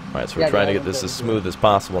 Alright, so we're trying to get this as smooth as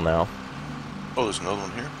possible now. Oh, there's another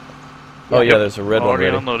one here? Oh yeah, there's a red one already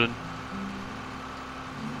ready. unloaded.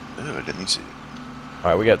 Oh, I didn't see it.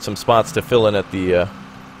 Alright, we got some spots to fill in at the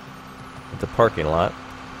parking lot.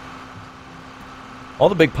 All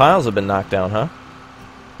the big piles have been knocked down, huh?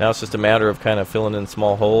 Now it's just a matter of kind of filling in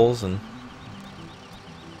small holes and...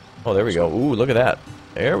 Oh, there we go. Ooh, look at that.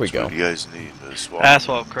 There we go. What do you guys need?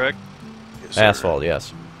 Asphalt, correct? Yes, sir. Asphalt,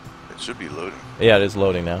 yes. It should be loading. Yeah, it is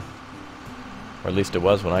loading now. Or at least it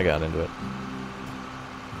was when I got into it.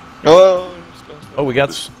 Oh, Oh, we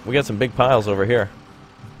got some big piles over here.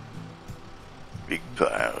 Big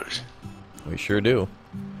piles. We sure do.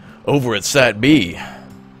 Over at Site B.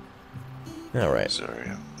 All right. Sorry,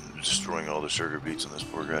 I'm destroying all the sugar beets on this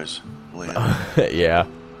poor guy's land. Yeah.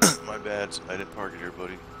 My bad. I didn't park it here,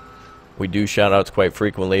 buddy. We do shout-outs quite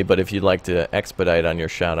frequently, but if you'd like to expedite on your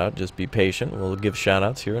shout-out, just be patient. We'll give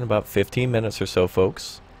shout-outs here in about 15 minutes or so,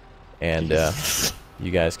 folks. And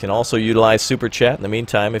you guys can also utilize Super Chat in the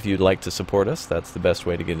meantime if you'd like to support us. That's the best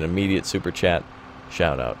way to get an immediate Super Chat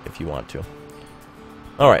shout-out if you want to.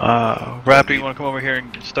 All right. Raptor, you want to come over here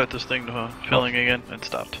and start this thing filling again? It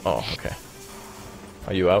stopped. Oh, okay.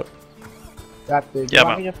 Are you out? Raptor, do Yeah, you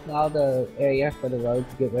want me to plow the area for the road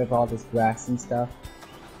to get rid of all this grass and stuff?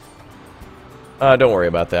 Don't worry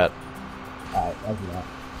about that. Alright, I'll do that.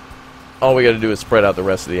 all we got to do is spread out the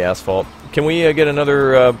rest of the asphalt. Can we get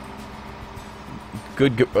another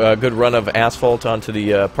good run of asphalt onto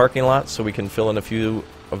the parking lot so we can fill in a few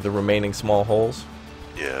of the remaining small holes?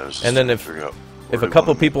 Yeah. I was just And then trying to figure out if where a we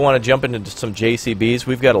couple wanna- people want to jump into some JCBs,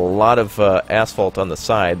 we've got a lot of asphalt on the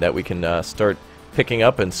side that we can start picking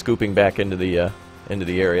up and scooping back into the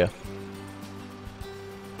area.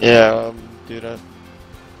 Yeah, do that.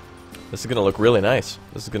 This is going to look really nice.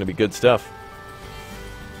 This is going to be good stuff.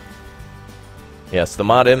 Yes, the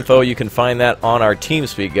mod info, you can find that on our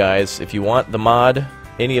TeamSpeak, guys. If you want the mod,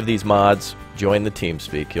 any of these mods, join the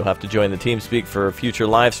TeamSpeak. You'll have to join the TeamSpeak for future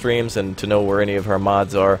live streams and to know where any of our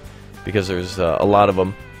mods are, because there's a lot of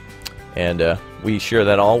them. And we share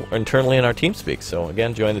that all internally in our TeamSpeak. So,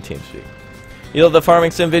 again, join the TeamSpeak. You love the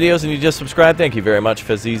Farming Sim videos and you just subscribed? Thank you very much,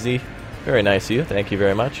 Fazizi. Very nice of you. Thank you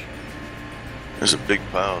very much. There's a big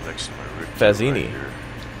pile next to my rig. Fazzini. Right here.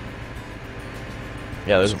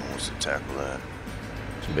 Yeah, there's Someone wants to tackle that.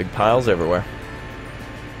 some big piles everywhere.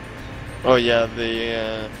 Oh yeah,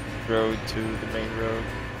 the road to the main road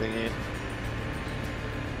thingy.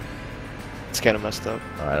 It's kind of messed up.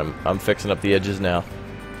 All right, I'm fixing up the edges now.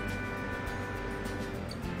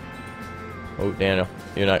 Oh, Daniel,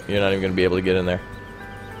 you're not even gonna be able to get in there.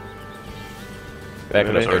 Back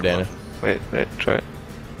it up there, Daniel. Wait, try it.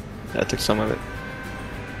 I took some of it.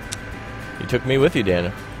 You took me with you,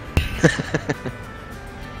 Daniel.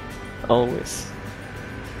 Always.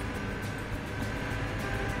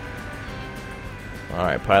 All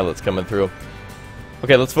right, pilots coming through.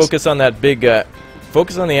 Okay, let's focus on that big.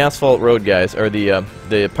 Focus on the asphalt road, guys, or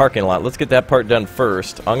the parking lot. Let's get that part done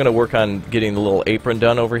first. I'm gonna work on getting the little apron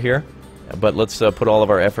done over here, but let's put all of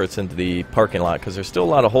our efforts into the parking lot because there's still a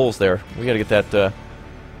lot of holes there. We gotta get that.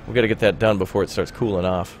 We gotta get that done before it starts cooling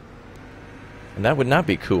off. And that would not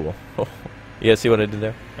be cool. You guys see what I did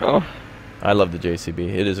there? Oh. I love the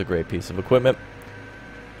JCB. It is a great piece of equipment.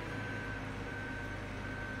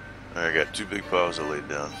 I got 2 big piles I laid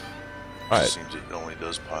down. Alright. Seems it only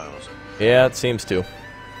does piles. Yeah, it seems to.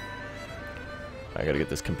 I gotta get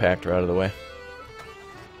this compactor out of the way.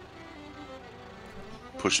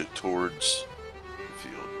 Push it towards the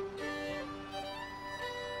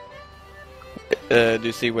field. Do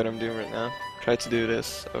you see what I'm doing right now? Try to do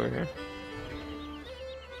this over here.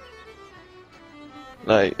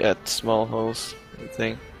 Like at small holes and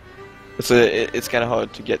thing. It's kind of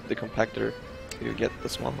hard to get the compactor to get the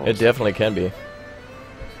small holes. It definitely can be.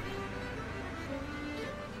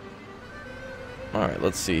 Alright,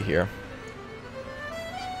 let's see here.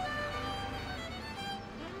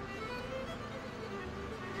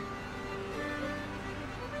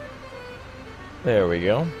 There we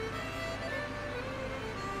go.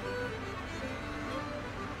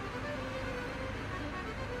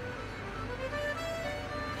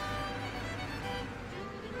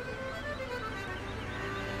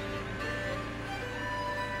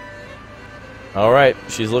 Alright,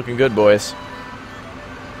 she's looking good, boys.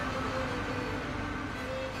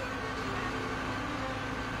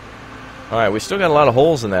 Alright, we still got a lot of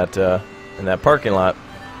holes in that parking lot.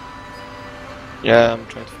 Yeah, I'm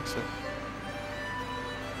trying to fix it.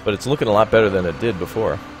 But it's looking a lot better than it did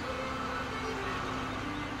before.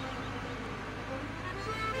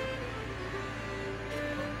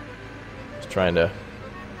 Just trying to...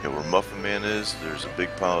 Yeah, where Muffin Man is, there's a big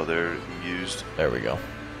pile there used. There we go.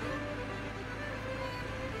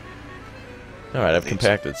 Alright, I've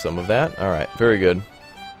compacted some of that. Alright, very good.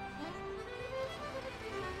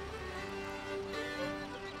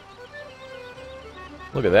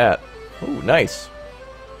 Look at that. Ooh, nice.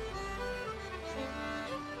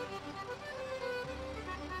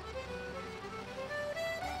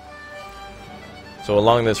 So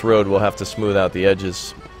along this road we'll have to smooth out the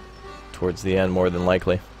edges towards the end more than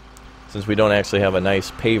likely, since we don't actually have a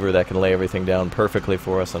nice paver that can lay everything down perfectly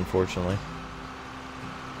for us, unfortunately.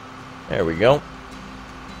 There we go.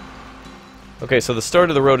 Okay, so the start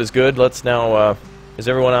of the road is good. Let's now, is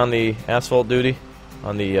everyone on the asphalt duty?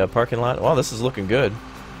 On the parking lot? Wow, this is looking good.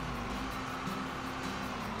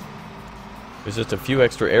 There's just a few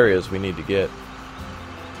extra areas we need to get.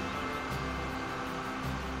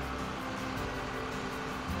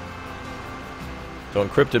 So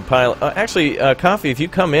encrypted pile. Actually, Coffee, if you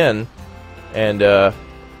come in and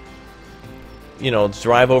you know,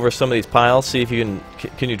 drive over some of these piles, see if you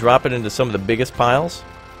can you drop it into some of the biggest piles?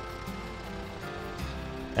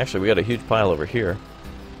 Actually, we got a huge pile over here.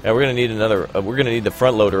 Yeah, we're gonna need another. We're gonna need the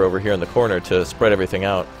front loader over here in the corner to spread everything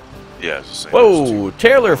out. Yeah, it's the same. Whoa,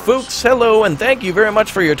 Taylor Fuchs, hello, and thank you very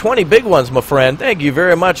much for your 20 big ones, my friend. Thank you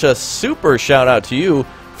very much. A super shout out to you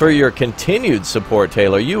for your continued support,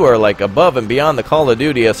 Taylor. You are like above and beyond the Call of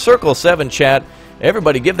Duty. A Circle 7 chat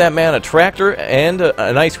Everybody give that man a tractor and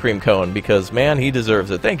an ice cream cone because, man, he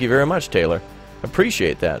deserves it. Thank you very much, Taylor.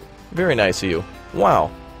 Appreciate that. Very nice of you.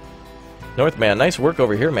 Wow. Northman, nice work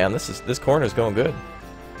over here, man. This corner's going good.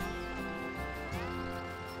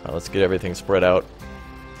 Now let's get everything spread out.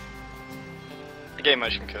 I gave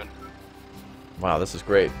motion code. Wow, this is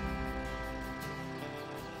great.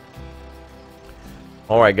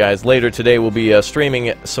 Alright guys, later today we'll be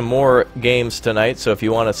streaming some more games tonight, so if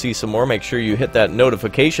you want to see some more, make sure you hit that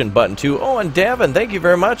notification button too. Oh, and Davin, thank you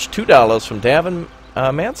very much. $2 from Davin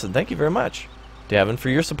Manson. Thank you very much. Davin, for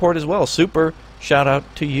your support as well. Super shout out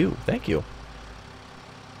to you. Thank you.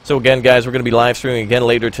 So again, guys, we're going to be live streaming again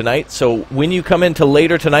later tonight. So when you come into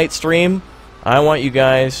later tonight's stream, I want you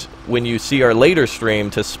guys, when you see our later stream,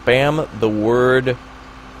 to spam the word,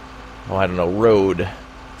 oh, I don't know, road.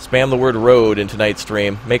 Spam the word road in tonight's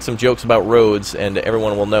stream. Make some jokes about roads, and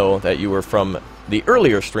everyone will know that you were from the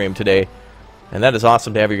earlier stream today. And that is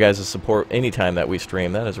awesome to have you guys' support anytime that we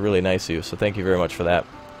stream. That is really nice of you, so thank you very much for that.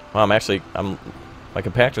 Well, my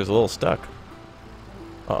compactor's a little stuck.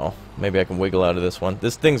 Uh-oh. Maybe I can wiggle out of this one.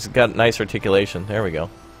 This thing's got nice articulation. There we go.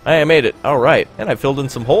 I made it. Alright. And I filled in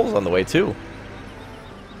some holes on the way, too.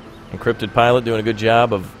 Encrypted pilot doing a good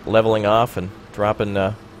job of leveling off and dropping,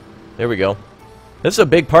 there we go. This is a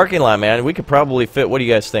big parking lot, man. We could probably fit, what do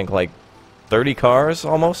you guys think, like 30 cars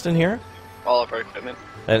almost in here? All of our equipment.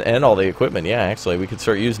 And all the equipment, yeah, actually. We could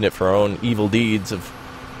start using it for our own evil deeds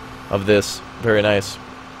of this. Very nice.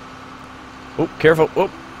 Oh, careful.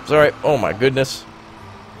 Oh, sorry. Oh, my goodness.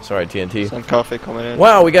 Sorry, TNT. Some coffee coming in.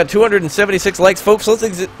 Wow, we got 276 likes, folks.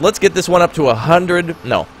 Let's get this one up to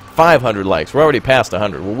 500 likes. We're already past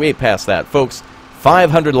 100. We're way past that, folks.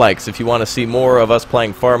 500 likes if you want to see more of us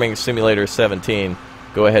playing Farming Simulator 17.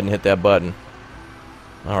 Go ahead and hit that button.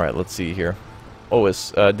 Alright, let's see here. Oh,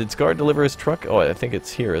 did Scar deliver his truck? Oh, I think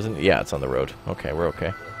it's here, isn't it? Yeah, it's on the road. Okay, we're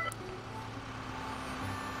okay.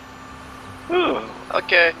 Ooh,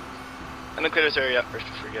 okay. I'm gonna clear this area out first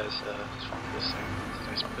before you guys farm this thing.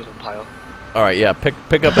 It's a nice little pile. Alright, yeah,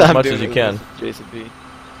 pick up as much as you can. JCB.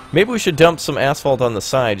 Maybe we should dump some asphalt on the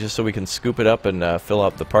side just so we can scoop it up and fill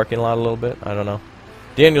up the parking lot a little bit. I don't know.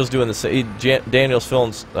 Daniel's doing the same. Daniel's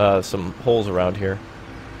filling some holes around here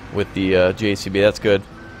with the JCB. That's good.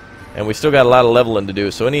 And we still got a lot of leveling to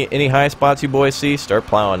do. So any high spots you boys see, start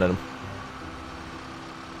plowing in them.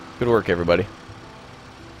 Good work, everybody.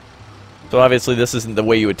 So obviously this isn't the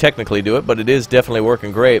way you would technically do it, but it is definitely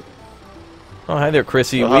working great. Oh, hi there,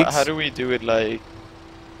 Chrissy. So Weeks. how do we do it like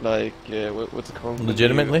what's it called?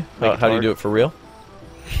 Legitimately? How do you do it for real?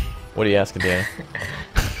 What are you asking, Daniel?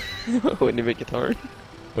 When you make it hard.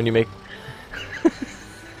 When you make...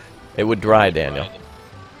 It would dry, Daniel.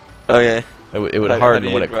 Okay. It would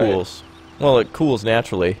harden when it cools. Well, it cools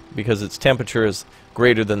naturally because its temperature is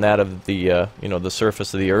greater than that of the the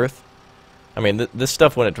surface of the Earth. I mean, this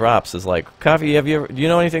stuff when it drops is like coffee. Do you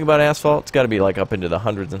know anything about asphalt? It's got to be like up into the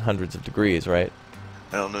hundreds and hundreds of degrees, right?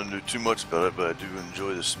 I don't know too much about it, but I do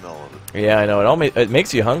enjoy the smell of it. Yeah, I know. It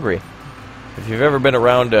makes you hungry. If you've ever been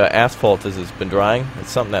around asphalt as it's been drying,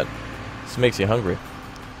 it's something that just makes you hungry.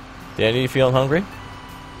 Daniel, you feeling hungry?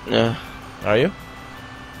 Yeah. Are you?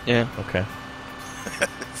 Yeah. Okay.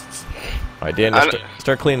 Alright, Daniel,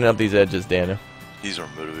 start cleaning up these edges, Daniel. He's our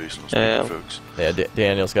motivational speaker, folks. Yeah,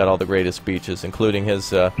 Daniel's got all the greatest speeches, including his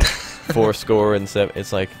 4 and 7.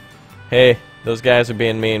 It's like, hey, those guys are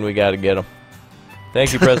being mean, we gotta get them.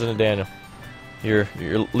 Thank you, President Daniel. Your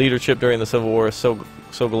leadership during the Civil War is so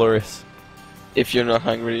glorious. If you're not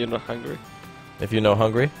hungry, you're not hungry. If you're not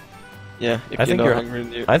hungry? Yeah, I think you're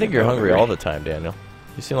hungry. I think you're hungry all the time, Daniel.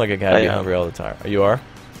 You seem like a guy to be hungry all the time. You are?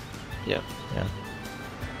 Yeah. Yeah.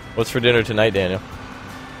 What's for dinner tonight, Daniel?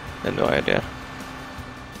 I have no idea.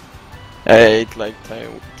 I ate like Thai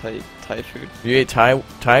food. You ate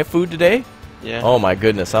Thai food today? Yeah. Oh my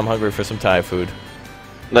goodness, I'm hungry for some Thai food.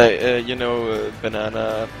 Like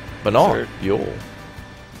banana. Banana. Yo.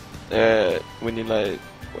 When you like,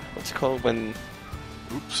 what's it called when?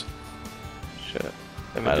 Oops. Shit.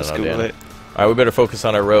 I don't know, Google it. All right, we better focus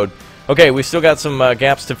on our road. Okay, we still got some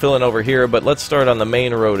gaps to fill in over here, but let's start on the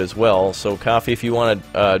main road as well. So, Coffee, if you want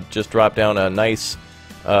to just drop down a nice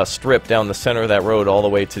strip down the center of that road all the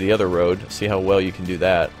way to the other road, see how well you can do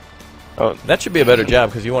that. Oh, that should be a better job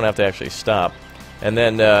because you won't have to actually stop. And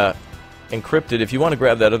then encrypted, if you want to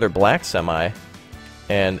grab that other black semi,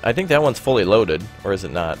 and I think that one's fully loaded, or is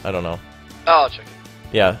it not? I don't know. Oh, I'll check it.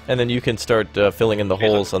 Yeah, and then you can start filling in the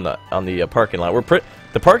holes on the parking lot.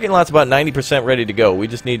 The parking lot's about 90% ready to go. We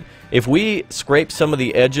just need, if we scrape some of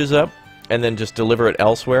the edges up and then just deliver it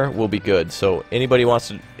elsewhere, we'll be good. So anybody wants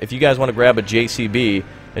to, if you guys want to grab a JCB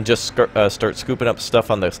and just start scooping up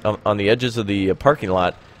stuff on the edges of the parking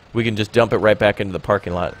lot, we can just dump it right back into the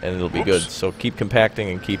parking lot, and it'll be good. So keep compacting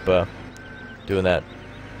and keep doing that.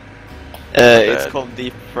 It's called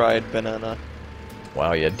deep fried banana.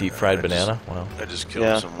 Wow, yeah, deep fried banana. Wow. I just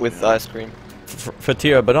killed someone. With ice cream.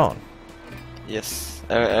 Fatira banan. Yes,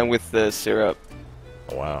 and with the syrup.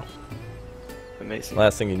 Oh, wow. Amazing.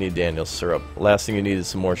 Last thing you need, Daniel, syrup. Last thing you need is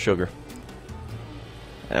some more sugar.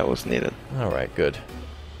 That was needed. Alright, good.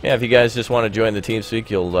 Yeah, if you guys just want to join the TeamSpeak,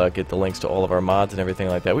 you'll get the links to all of our mods and everything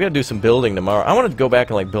like that. We gotta do some building tomorrow. I want to go back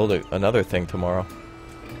and like build another thing tomorrow.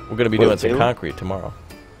 We're gonna be doing some concrete tomorrow.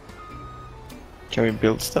 Can we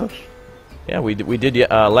build stuff? Yeah, we did.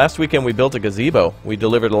 Last weekend we built a gazebo. We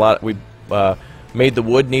delivered a lot. We made the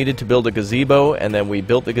wood needed to build a gazebo, and then we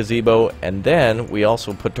built the gazebo, and then we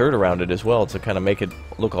also put dirt around it as well to kind of make it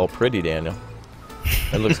look all pretty, Daniel.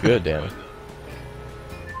 It looks good, Daniel.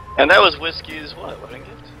 And that was Whiskey's what? Wedding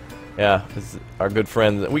gift? Yeah, this is our good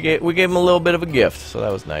friend. We gave him a little bit of a gift, so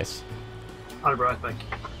that was nice. I'll be right back.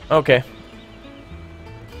 Okay.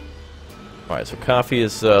 All right, so Coffee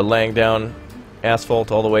is laying down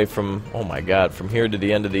asphalt all the way from, oh my God, from here to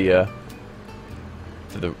the end of the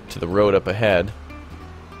to the road up ahead.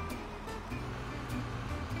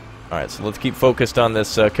 All right, so let's keep focused on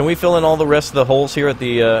this. Can we fill in all the rest of the holes here at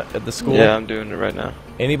the school? Yeah, I'm doing it right now.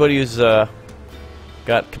 Anybody who's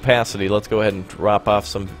got capacity, let's go ahead and drop off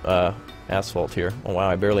some asphalt here. Oh wow,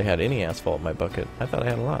 I barely had any asphalt in my bucket. I thought I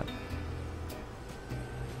had a lot.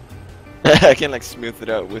 I can like smooth it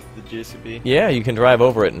out with the JCB. Yeah, you can drive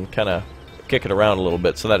over it and kind of kick it around a little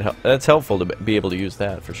bit, so that's helpful to be able to use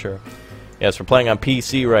that for sure. Yes, we're playing on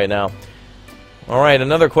PC right now. Alright,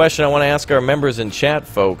 another question I want to ask our members in chat,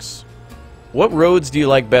 folks. What roads do you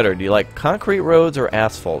like better? Do you like concrete roads or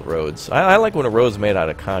asphalt roads? I like when a road's made out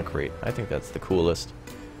of concrete. I think that's the coolest.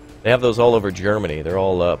 They have those all over Germany. They're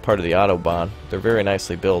all part of the Autobahn. They're very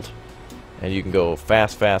nicely built. And you can go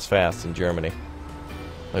fast, fast, fast in Germany.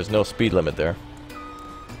 There's no speed limit there.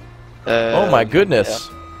 Oh my goodness.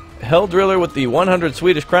 Yeah. Hell Driller with the 100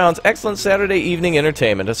 Swedish crowns. Excellent Saturday evening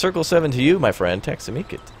entertainment. A Circle 7 to you, my friend.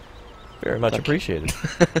 Texamikit. Very much appreciated.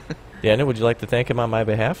 Daniel, would you like to thank him on my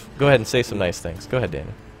behalf? Go ahead and say some nice things. Go ahead,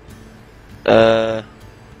 Daniel.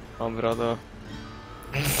 Bra då.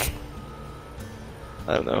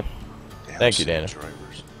 I don't know. Thank you, Daniel.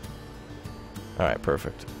 Alright,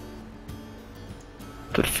 perfect.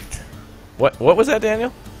 Perfect. What was that,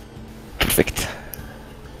 Daniel? Perfect.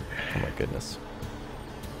 Oh my goodness.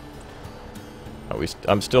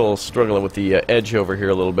 I'm still struggling with the edge over here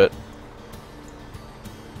a little bit.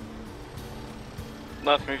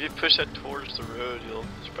 Nothing. If you push that towards the road, you'll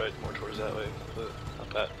spread more towards that way. But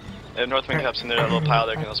not bad. And Northman Cup's in there, that little pile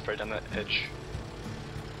there, can spread down that edge.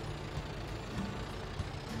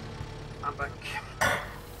 I'm back.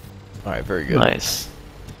 Alright, very good. Nice.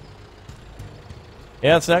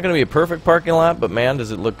 Yeah, it's not going to be a perfect parking lot, but man,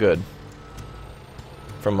 does it look good.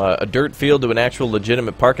 From a dirt field to an actual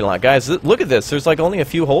legitimate parking lot. Guys, look at this. There's like only a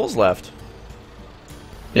few holes left.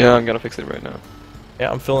 Yeah, I'm gonna fix it right now.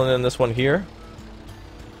 Yeah, I'm filling in this one here.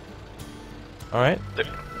 Alright.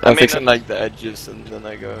 I'm fixing like the edges and then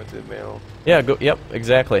I go to the middle. Yeah, yep,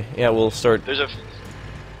 exactly. Yeah, we'll start. There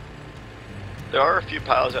are a few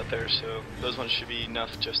piles out there, so those ones should be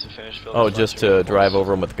enough just to finish filling. Oh, just to drive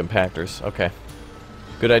over them with the compactors. Okay.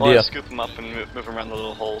 Good idea. Well, scoop them up and move them around the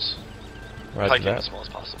little holes. Probably get them as small as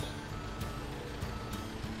possible.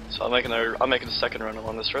 So I'm making the second run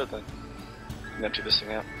along this road then. And empty this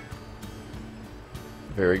thing out.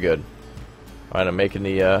 Very good. Alright, I'm making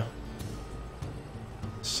the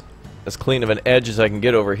as clean of an edge as I can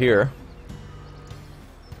get over here.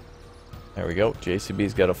 There we go.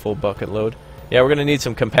 JCB's got a full bucket load. Yeah, we're going to need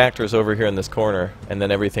some compactors over here in this corner, and then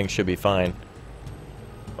everything should be fine.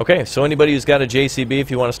 Okay, so anybody who's got a JCB, if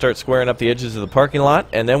you want to start squaring up the edges of the parking lot,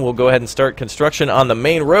 and then we'll go ahead and start construction on the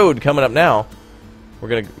main road coming up now. We're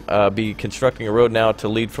going to be constructing a road now to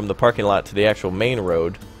lead from the parking lot to the actual main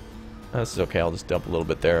road. This is okay, I'll just dump a little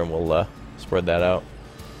bit there and we'll spread that out.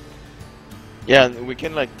 Yeah, and we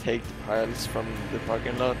can like take the piles from the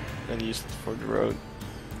parking lot and use it for the road.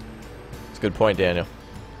 It's a good point, Daniel.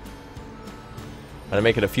 I'm going to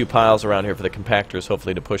make it a few piles around here for the compactors,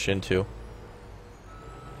 hopefully to push into.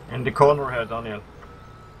 In the corner here, Daniel.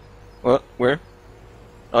 What? Where?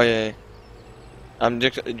 Oh yeah. I'm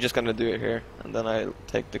just gonna do it here, and then I'll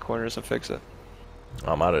take the corners and fix it.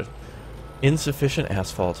 I'm out of insufficient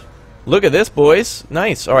asphalt. Look at this, boys.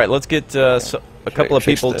 Nice. All right, let's get a couple of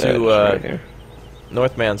people to. Right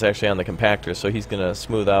Northman's actually on the compactor, so he's gonna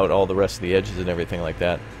smooth out all the rest of the edges and everything like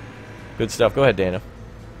that. Good stuff. Go ahead, Dana.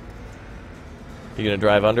 You gonna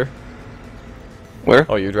drive under? Where?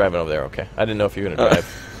 Oh, you're driving over there. Okay. I didn't know if you were gonna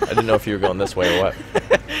drive. I didn't know if you were going this way or what.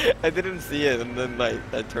 I didn't see it, and then like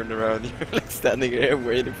I turned around. You were like standing there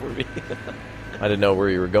waiting for me. I didn't know where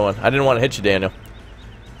you were going. I didn't want to hit you, Daniel.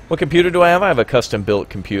 What computer do I have? I have a custom-built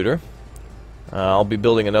computer. I'll be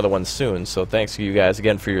building another one soon, so thanks to you guys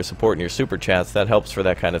again for your support and your super chats. That helps for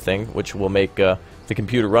that kind of thing, which will make the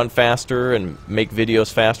computer run faster and make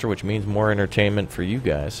videos faster, which means more entertainment for you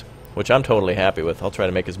guys, which I'm totally happy with. I'll try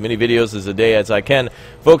to make as many videos as a day as I can.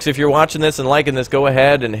 Folks, if you're watching this and liking this, go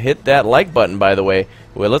ahead and hit that like button, by the way.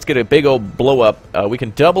 Well, let's get a big old blow up. We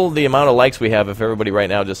can double the amount of likes we have if everybody right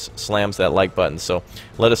now just slams that like button. So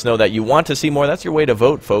let us know that you want to see more. That's your way to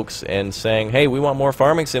vote, folks, and saying, hey, we want more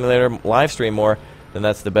Farming Simulator, live stream more, then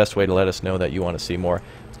that's the best way to let us know that you want to see more.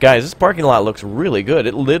 Guys, this parking lot looks really good.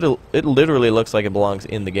 It literally looks like it belongs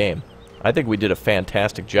in the game. I think we did a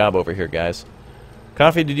fantastic job over here, guys.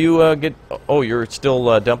 Coffee, did you get... Oh, you're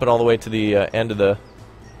still dumping all the way to the end of the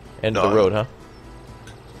road, huh?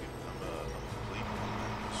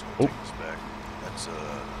 I'm take this back. That's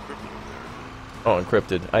encrypted over there. Oh,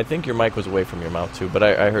 encrypted. I think your mic was away from your mouth too, but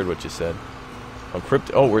I heard what you said.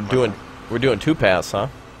 Encrypted. Oh, we're doing 2 paths, huh?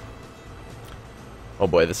 Oh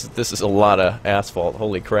boy, this is a lot of asphalt.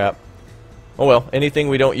 Holy crap. Oh well, anything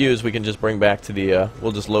we don't use, we can just bring back to the.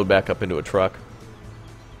 We'll just load back up into a truck.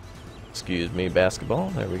 Excuse me, basketball.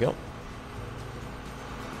 There we go.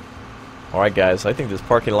 Alright guys, I think this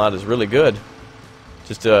parking lot is really good.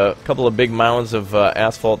 Just a couple of big mounds of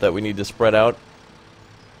asphalt that we need to spread out.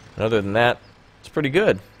 And other than that, it's pretty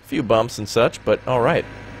good. A few bumps and such, but alright.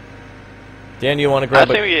 Dan, you want to grab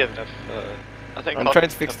I think we have enough. I think I'm trying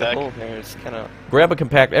to fix the hole there. It's kind of... Grab a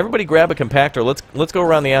compactor. Everybody grab a compactor. Let's go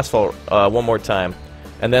around the asphalt one more time.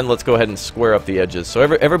 And then let's go ahead and square up the edges. So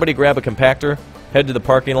everybody grab a compactor. Head to the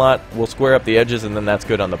parking lot, we'll square up the edges, and then that's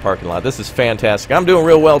good on the parking lot. This is fantastic. I'm doing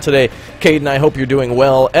real well today. Caden, I hope you're doing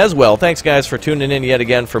well as well. Thanks, guys, for tuning in yet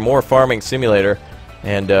again for more Farming Simulator.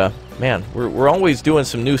 And, man, we're always doing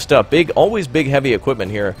some new stuff. Always big, heavy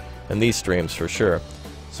equipment here in these streams, for sure.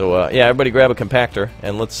 So, yeah, everybody grab a compactor,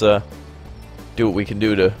 and let's do what we can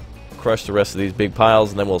do to crush the rest of these big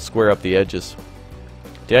piles, and then we'll square up the edges.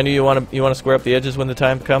 Daniel, you want to square up the edges when the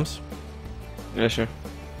time comes? Yeah, sure.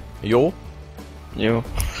 Yo? You.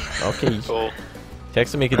 Okay. Cool.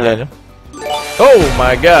 Text me, Daniel. Oh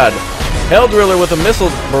my God! Hell Driller with a missile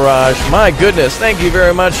barrage. My goodness! Thank you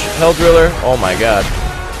very much, Hell Driller. Oh my God!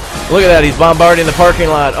 Look at that! He's bombarding the parking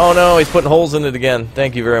lot. Oh no! He's putting holes in it again.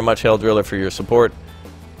 Thank you very much, Hell Driller, for your support.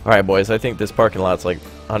 All right, boys. I think this parking lot's like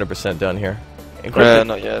 100% done here.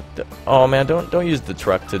 Not yet. Oh man! Don't use the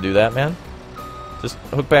truck to do that, man. Just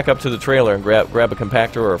hook back up to the trailer and grab a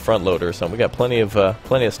compactor or a front loader or something. We got plenty of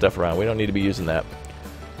stuff around. We don't need to be using that.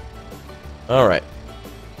 All right.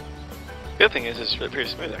 The good thing is it's pretty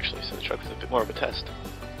smooth actually, so the truck is a bit more of a test.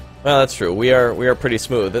 Well, that's true. We are pretty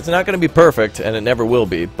smooth. It's not going to be perfect, and it never will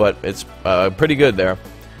be, but it's pretty good there.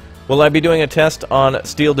 Will I be doing a test on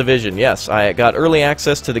Steel Division? Yes, I got early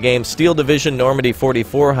access to the game Steel Division Normandy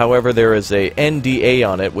 44. However, there is a NDA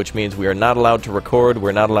on it, which means we are not allowed to record,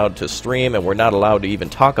 we're not allowed to stream, and we're not allowed to even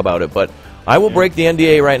talk about it. But I will break the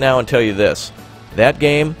NDA right now and tell you this. That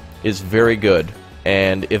game is very good.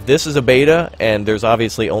 And if this is a beta, and there's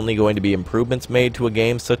obviously only going to be improvements made to a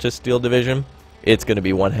game such as Steel Division, it's going to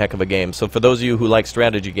be one heck of a game. So for those of you who like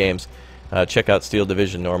strategy games, check out Steel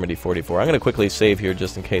Division Normandy 44. I'm going to quickly save here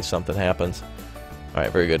just in case something happens. Alright,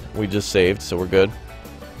 very good. We just saved, so we're good.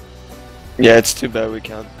 Yeah, it's too bad we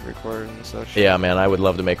can't record and such. Yeah, man, I would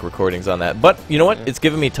love to make recordings on that. But, you know what? Yeah. It's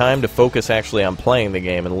given me time to focus actually on playing the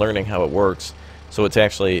game and learning how it works. So it's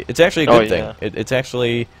actually a good thing. Yeah. It's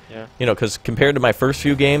actually, you know, because compared to my first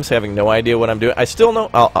few games, having no idea what I'm doing, I still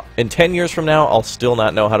know, in 10 years from now, I'll still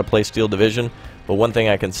not know how to play Steel Division. But one thing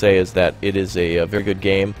I can say is that it is a very good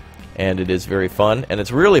game. And it is very fun, and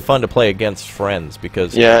it's really fun to play against friends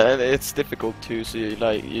because and it's difficult too. So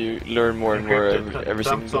you learn more and more every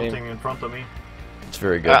single something game. in front of me. It's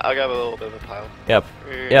very good. I got a little bit of a pile. Yep.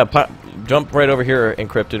 Jump right over here,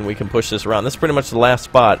 Encrypted, and we can push this around. This is pretty much the last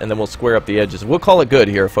spot, and then we'll square up the edges. We'll call it good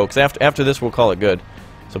here, folks. After this, we'll call it good.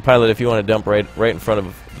 So, Pilot, if you want to dump right in front of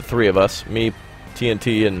the three of us, me,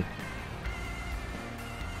 TNT, and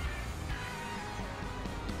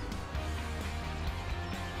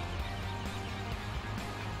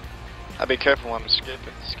I'll be careful when I'm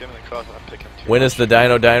skimming across and I'm picking too when much. is the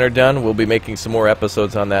Dino Diner done? We'll be making some more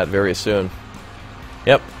episodes on that very soon.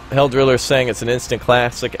 Yep, Hell Driller's saying it's an instant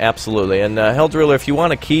classic, absolutely. And Hell Driller, if you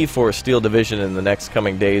want a key for Steel Division in the next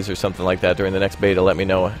coming days or something like that during the next beta, let me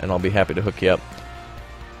know, and I'll be happy to hook you up.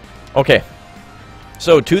 Okay,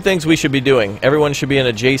 So, two things we should be doing. Everyone should be in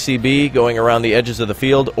a JCB going around the edges of the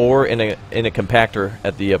field, or in a compactor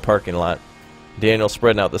at the parking lot. Daniel's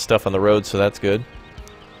spreading out the stuff on the road, so that's good.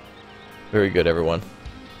 Very good, everyone.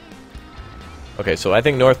 Okay, so I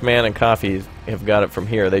think Northman and Coffee have got it from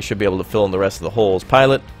here. They should be able to fill in the rest of the holes.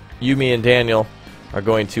 Pilot, you, me, and Daniel are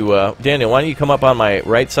going to... Daniel, why don't you come up on my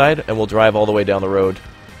right side, and we'll drive all the way down the road.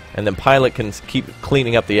 And then Pilot can keep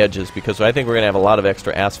cleaning up the edges, because I think we're going to have a lot of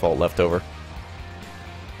extra asphalt left over.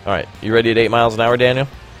 Alright, you ready at 8 miles an hour, Daniel?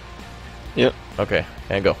 Yep. Okay,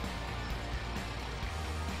 and go.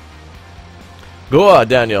 Go on,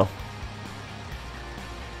 Daniel.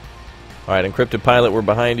 Alright, Encrypted Pilot, we're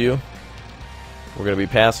behind you. We're going to be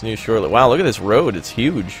passing you shortly. Wow, look at this road. It's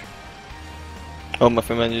huge. Oh,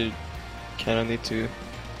 Muffin Man, you kind of need to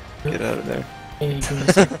get out of there. Yeah, you can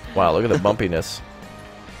just- Wow, look at the bumpiness.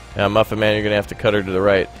 Yeah, Muffin Man, you're going to have to cut her to the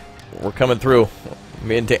right. We're coming through.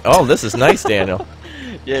 Me and oh, this is nice, Daniel.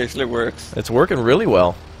 Yeah, it actually works. It's working really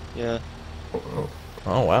well. Yeah.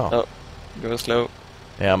 Oh, wow. Oh, go slow.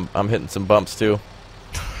 Yeah, I'm hitting some bumps, too.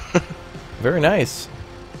 Very nice.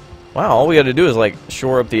 Wow, all we got to do is, like,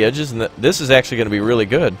 shore up the edges, and this is actually going to be really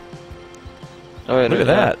good. Oh, yeah, Look at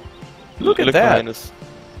that. Look at that. Behind us.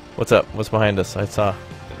 What's up? What's behind us? I saw.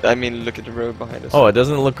 I mean, look at the road behind us. Oh, it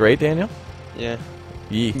doesn't look great, Daniel? Yeah.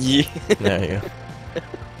 Yee. Yeah. There you go.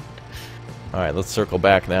 Alright, let's circle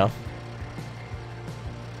back now.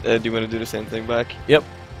 Do you want to do the same thing back? Yep.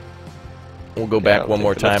 We'll go back I'll one take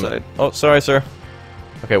more the left time. side. Oh, sorry, sir.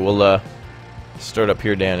 Okay, we'll start up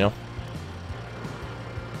here, Daniel.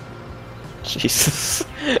 Jesus.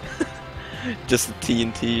 Just a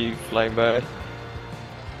TNT flying by.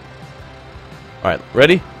 Alright,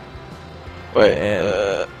 ready? Wait,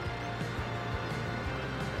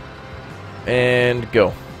 And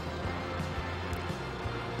go.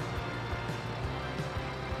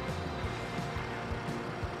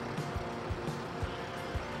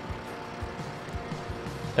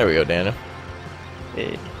 There we go, Daniel.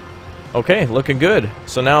 hey. Okay, looking good.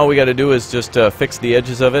 So now all we got to do is just fix the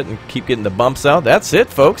edges of it and keep getting the bumps out. That's it,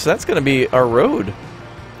 folks. That's going to be our road.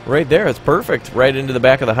 Right there. It's perfect. Right into the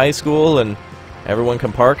back of the high school, and everyone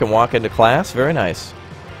can park and walk into class. Very nice.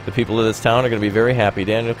 The people of this town are going to be very happy.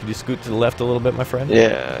 Daniel, could you scoot to the left a little bit, my friend?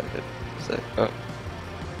 Yeah. Oh.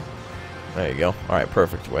 There you go. All right,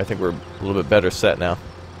 perfect. Well, I think we're a little bit better set now.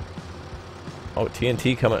 Oh,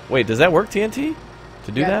 TNT coming. Wait, does that work, TNT?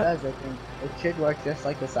 To do that? It does, I think. It should work just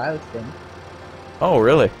like the silage thing. Oh,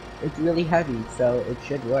 really? It's really heavy, so it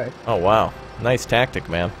should work. Oh, wow. Nice tactic,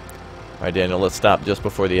 man. All right, Daniel, let's stop just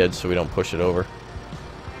before the edge so we don't push it over.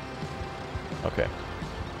 Okay.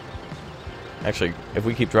 Actually, if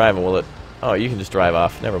we keep driving, will it... Oh, you can just drive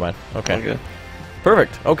off. Never mind. Okay. Okay.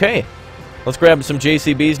 Perfect. Okay. Let's grab some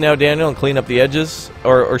JCBs now, Daniel, and clean up the edges.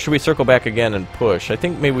 Or should we circle back again and push? I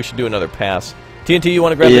think maybe we should do another pass. TNT, you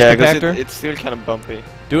want to grab Yeah, this because compactor? it's still kind of bumpy.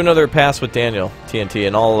 Do another pass with Daniel, TNT,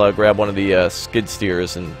 and I'll grab one of the skid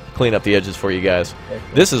steers and clean up the edges for you guys.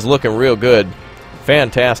 This is looking real good.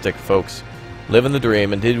 Fantastic, folks. Living the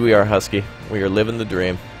dream. Indeed we are, Husky. We are living the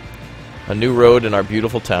dream. A new road in our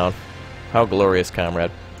beautiful town. How glorious,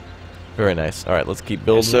 comrade. Very nice. Alright, let's keep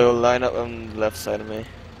building. So line up on the left side of me.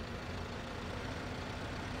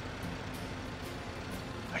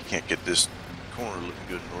 I can't get this corner looking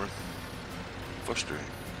good north. Frustrating.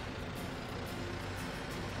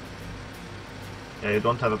 Yeah, you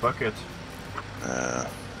don't have a bucket.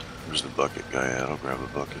 Where's the bucket guy at? I'll grab a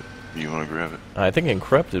bucket. You want to grab it? I think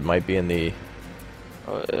Encrypted might be in the...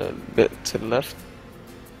 A bit to the left.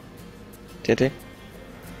 TNT.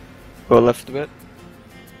 Go left a bit.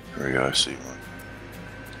 There we go, I see one.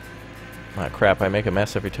 Ah, crap, I make a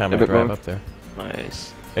mess every time A I bit drive more. up there.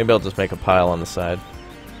 Nice. Maybe I'll just make a pile on the side.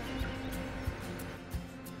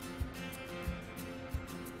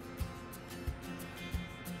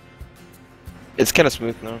 It's kind of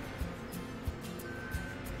smooth now.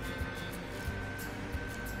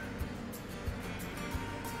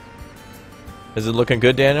 Is it looking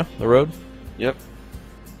good, Daniel? The road? Yep.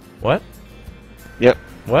 What? Yep.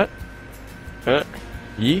 What?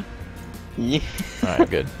 Yee? Yeah. Alright,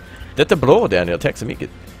 good. Dette bra, Daniel. Tack så mycket.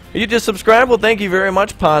 You just subscribed? Well, thank you very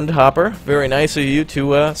much, Pond Hopper. Very nice of you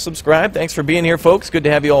to subscribe. Thanks for being here, folks. Good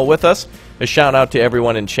to have you all with us. A shout out to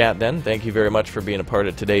everyone in chat, then. Thank you very much for being a part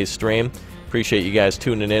of today's stream. Appreciate you guys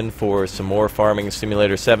tuning in for some more Farming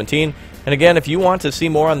Simulator 17. And again, if you want to see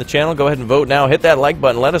more on the channel, go ahead and vote now. Hit that like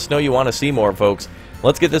button. Let us know you want to see more, folks.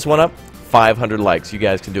 Let's get this one up. 500 likes. You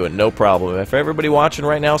guys can do it, no problem. If everybody watching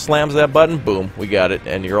right now slams that button, boom, we got it.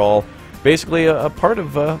 And you're all basically a part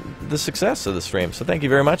of the success of the stream. So thank you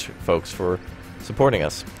very much, folks, for supporting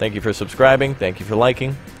us. Thank you for subscribing. Thank you for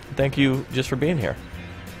liking. Thank you just for being here.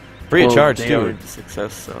 Free of charge, they too. are the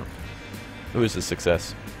success, so Who is the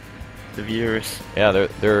success? the viewers. Yeah,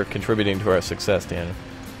 they're contributing to our success, Daniel.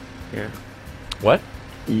 Yeah. What?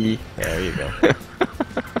 E. Yeah, there you go.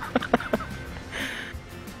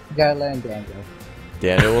 You gotta learn, Daniel.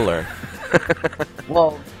 Daniel will learn.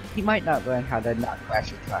 Well, he might not learn how to not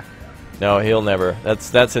crash a truck. No, he'll never.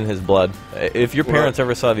 That's in his blood. If your What? parents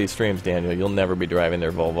ever saw these streams, Daniel, you'll never be driving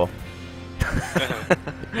their Volvo.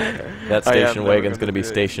 That station wagon's gonna be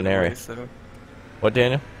stationary. Anyway, so. What,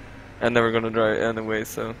 Daniel? I'm never gonna drive anyway,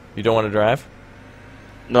 so. You don't want to drive?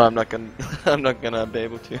 No, I'm not gonna. I'm not gonna be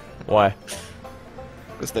able to. Why?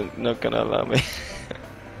 Because they're not gonna allow me.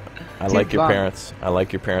 I like your parents. I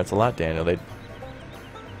like your parents a lot, Daniel.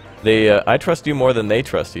 I trust you more than they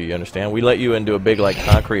trust you. You understand? We let you into a big like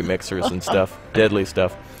concrete mixers and stuff, deadly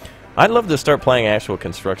stuff. I'd love to start playing actual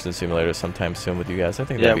construction simulators sometime soon with you guys. I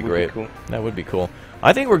think that'd be great. Cool. That would be cool.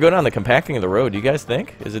 I think we're good on the compacting of the road. Do you guys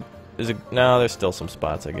think? Is it? No, there's still some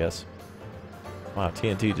spots, I guess. Wow,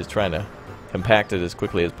 TNT just trying to compact it as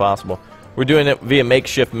quickly as possible. We're doing it via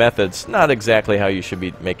makeshift methods. Not exactly how you should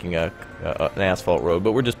be making an asphalt road,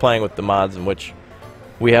 but we're just playing with the mods in which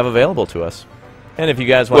we have available to us. And if you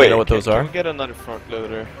guys want to know what those are, Can we get another front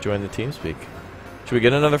loader? join the TeamSpeak. Should we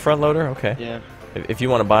get another front loader? Okay. Yeah. If you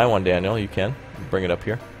want to buy one, Daniel, you can. Bring it up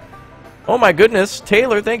here. Oh my goodness,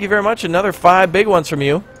 Taylor, thank you very much. Another 5 big ones from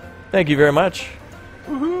you. Thank you very much.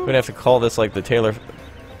 We're gonna have to call this like the Taylor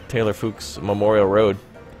Fuchs Memorial Road,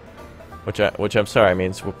 which I'm sorry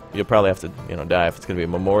means you'll probably have to die if it's gonna be a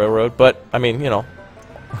memorial road. But I mean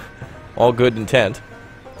all good intent.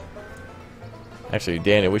 Actually,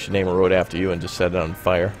 Daniel, we should name a road after you and just set it on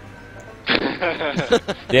fire.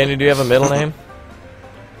 Daniel, do you have a middle name?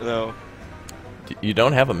 No. You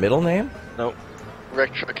don't have a middle name? Nope.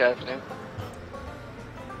 Wreck Truck Avenue.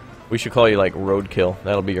 We should call you like Roadkill.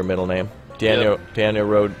 That'll be your middle name. Daniel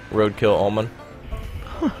Roadkill Ullman.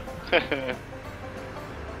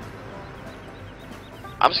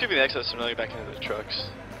 I'm just giving the excess familiar back into the trucks.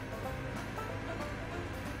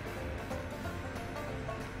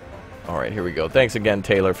 Alright, here we go. Thanks again,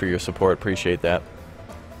 Taylor, for your support. Appreciate that.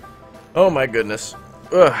 Oh my goodness.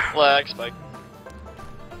 Ugh. Flag, Spike.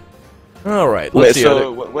 Alright, let's see.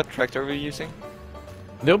 So what tractor are we using?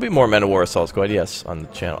 There'll be more Men of War Assault Squad, yes, on the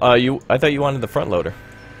channel. I thought you wanted the front loader.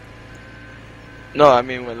 No, I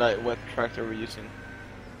mean what tractor are we using?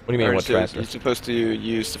 What do you mean, what tractor? You're supposed to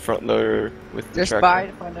use the front loader with the Just tractor. buy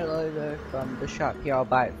the front loader from the shop here. I'll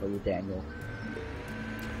buy it for you, Daniel.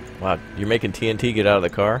 Wow, you're making TNT get out of the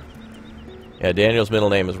car? Yeah, Daniel's middle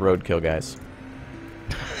name is Roadkill, guys.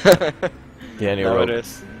 Daniel No, it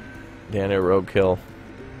is. Daniel Roadkill.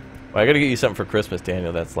 Well, I gotta get you something for Christmas,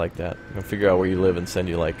 Daniel, that's like that. I'm gonna figure out where you live and send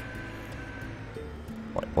you like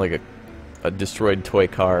a destroyed toy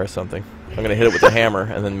car or something. I'm gonna hit it with a hammer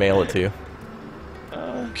and then mail it to you.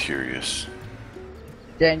 I'm curious.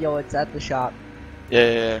 Daniel, it's at the shop.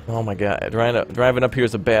 Yeah. Oh my god, driving up here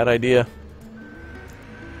is a bad idea.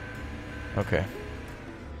 Okay.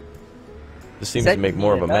 This seems to make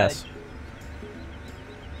more of a mess.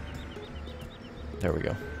 There we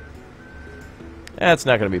go. It's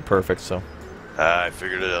not going to be perfect, so. I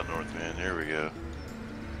figured it out, Northman. Here we go.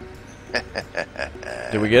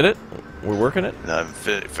 Did we get it? We're working it? No, I've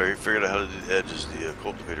figured out how to do the edges. The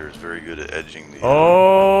cultivator is very good at edging the...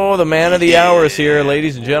 Oh, the man of the hour is here,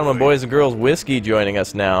 ladies and gentlemen, boys and girls. Whiskey joining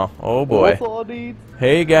us now. Oh boy.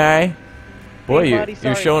 Hey, guy. Boy,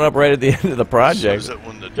 you're showing up right at the end of the project. So is that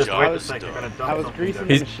when the Just job wait a is sec, you're done? gonna dump I was something greasing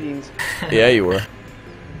there. the machines. Yeah, you were.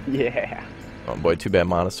 Yeah. Oh boy, too bad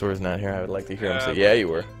Montessori's not here. I would like to hear him say, yeah, you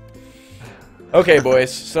were. Okay,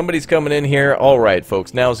 boys, somebody's coming in here. All right,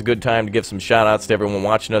 folks, now is a good time to give some shout-outs to everyone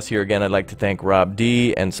watching us here. Again, I'd like to thank Rob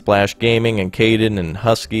D. and Splash Gaming and Caden and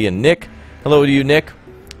Husky and Nick. Hello to you, Nick,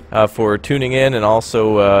 for tuning in. And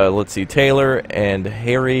also, let's see, Taylor and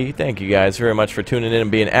Harry. Thank you guys very much for tuning in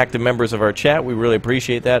and being active members of our chat. We really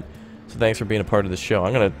appreciate that. So thanks for being a part of the show.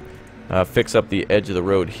 I'm going to fix up the edge of the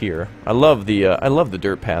road here. I love the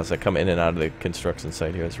dirt paths that come in and out of the construction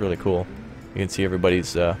site here. It's really cool. You can see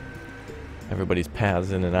everybody's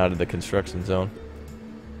paths in and out of the construction zone.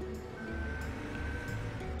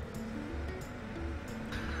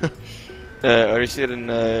 Are you still in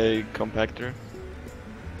a compactor?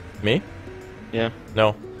 Me? Yeah.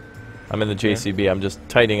 No. I'm in the JCB. I'm just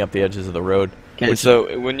tightening up the edges of the road. Okay,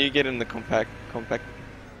 so when you get in the compact.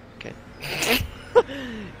 Okay.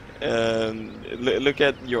 Look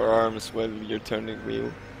at your arms while you're turning the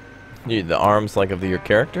wheel. The arms like of your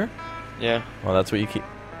character? Yeah. Well, that's what you keep.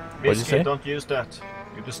 What'd you Whiskey, say? don't use that.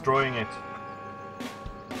 You're destroying it.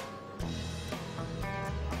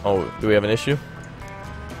 Oh, do we have an issue?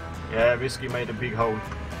 Yeah, Whiskey made a big hole.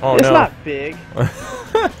 Oh It's no. not big.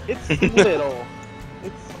 It's little.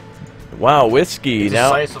 It's Wow, Whiskey It's the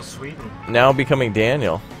now size of Sweden. becoming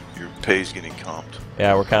Daniel. Your pay's getting comped.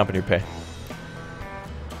 Yeah, we're comping your pay.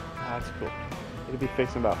 that's cool. It'll be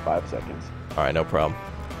fixed in about 5 seconds. All right, no problem.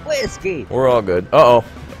 Whiskey. We're all good. Uh-oh.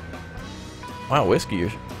 Wow, Whiskey,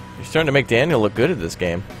 you're starting to make Daniel look good at this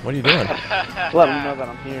game. What are you doing? Let me know that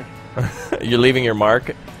I'm here. You're leaving your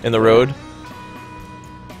mark in the road?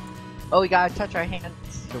 Oh, we gotta touch our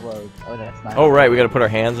hands to the road. Oh, that's not. Oh, right, we gotta put our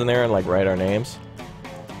hands in there and, like, write our names.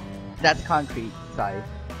 That's concrete. Sorry.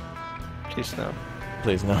 Please no.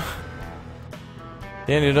 Please, no.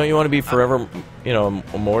 Daniel, don't you want to be forever, you know,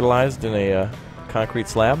 immortalized in a concrete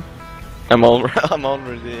slab? I'm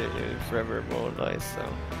already forever immortalized, so.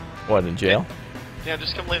 What, in jail? Yeah,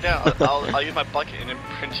 just come lay down. I'll use my bucket and then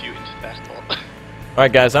print you into the asphalt.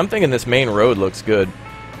 Alright, guys, I'm thinking this main road looks good.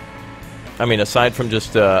 I mean, aside from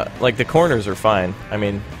just, like, the corners are fine. I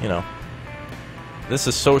mean, you know. This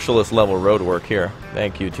is socialist level road work here.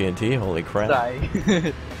 Thank you, TNT. Holy crap.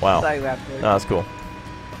 Sorry. Wow. Sorry, Raptor. No, that's cool.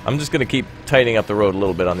 I'm just gonna keep tightening up the road a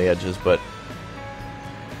little bit on the edges, but...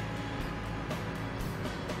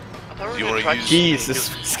 I thought we You were wanna gonna try use- Jesus.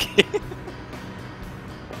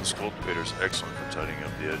 This cultivator's excellent for tightening up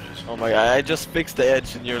the edges. Oh my god, I just fixed the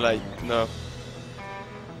edge and you're like, no.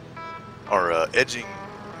 Our edging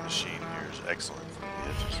machine here is excellent for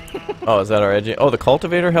the edges. Oh, is that our edging? Oh, the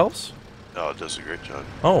cultivator helps? No, it does a great job.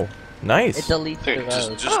 Oh, It nice. deletes the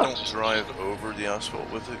Just road. don't drive over the asphalt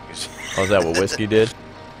with it. 'Cause Oh, is that what Whiskey did?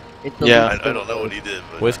 It deletes Yeah. I the don't know road. what he did,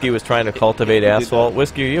 but Whiskey was trying to cultivate asphalt.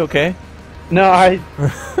 Whiskey, are you okay? No, I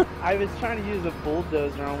was trying to use a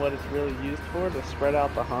bulldozer on what it's really used for, to spread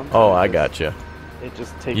out the humps. Oh, and I it just- gotcha. It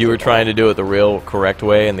just takes. You were it trying to all. do it the real correct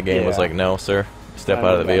way, and the game was Yeah. like, no, sir. Step I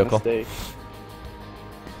out of the made that vehicle. mistake.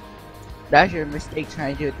 That's your mistake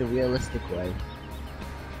trying to do it the realistic way.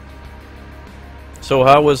 So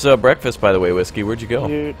how was breakfast, by the way, Whiskey? Where'd you go?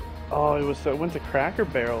 Dude, oh, it was so. It went to Cracker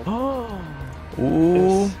Barrel.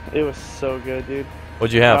 Ooh. It was so good, dude.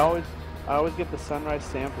 What'd you I have? always get the sunrise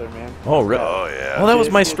sampler, man. Oh, really? oh yeah. Oh, that was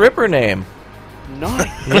my stripper name. Nice.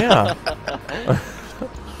 Yeah.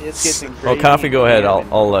 It's getting Oh, gravy, coffee, go ahead. ham,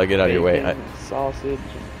 I'll get out of your way. bacon, and sausage.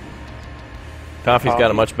 Coffee's got a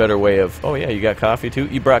Coffee. much better way of... Oh, yeah, you got coffee, too?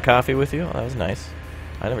 You brought coffee with you? Oh, that was nice.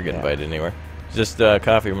 I never get Yeah. invited anywhere. Just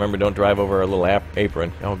coffee. Remember, don't drive over our little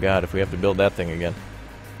apron. Oh, God, if we have to build that thing again.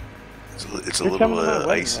 It's a You're little coming to my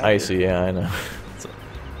wedding, icy. right? Icy, yeah, I know.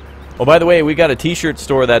 Oh, by the way, we got a t-shirt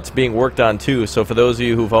store that's being worked on, too. So for those of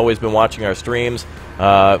you who've always been watching our streams,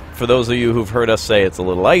 for those of you who've heard us say it's a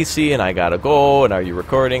little icy and I gotta go and are you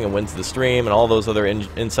recording and when's the stream and all those other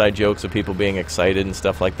inside jokes of people being excited and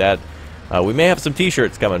stuff like that, we may have some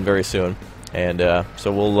t-shirts coming very soon. And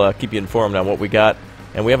so we'll keep you informed on what we got.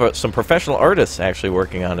 And we have some professional artists actually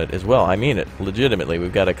working on it as well. I mean it, legitimately.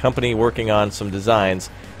 We've got a company working on some designs,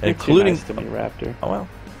 and You're too including... nice to me, Raptor. Oh, well,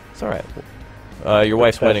 it's all right. Your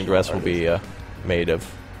wife's wedding dress will be made of...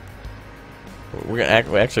 We're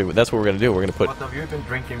gonna actually, that's what we're gonna do. We're gonna put... What have you been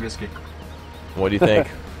drinking, Whiskey? What do you think?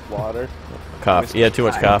 Water. Coffee. Yeah, too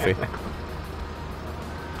much coffee. All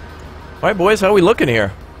right, boys, how are we looking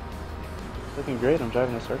here? Looking great. I'm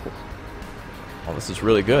driving a circus. Oh, this is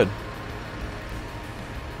really good.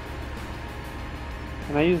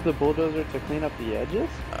 Can I use the bulldozer to clean up the edges?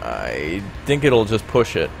 I think it'll just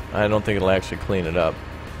push it. I don't think it'll actually clean it up.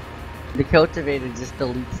 The cultivator just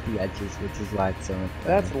deletes the edges, which is why it's so much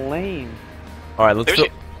better. That's lame. All right, let's...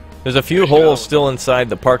 There's a few holes still inside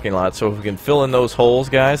the parking lot, so if we can fill in those holes,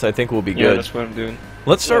 guys, I think we'll be Yeah, good. that's what I'm doing.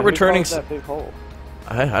 Let's start Who returning... caused that big hole?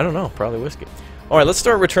 I don't know, probably Whiskey. Alright, let's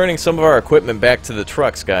start returning some of our equipment back to the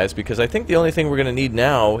trucks, guys, because I think the only thing we're going to need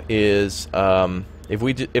now is, if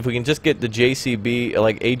we can just get the JCB,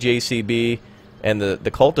 like a JCB, and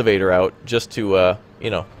the cultivator out, just to, you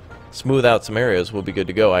know, smooth out some areas, we'll be good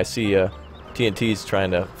to go. I see TNT's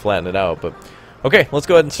trying to flatten it out, but... Okay, let's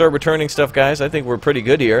go ahead and start returning stuff, guys. I think we're pretty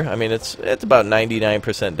good here. I mean, it's about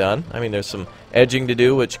 99% done. I mean, there's some edging to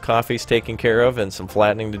do, which Coffee's taking care of, and some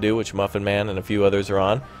flattening to do, which Muffin Man and a few others are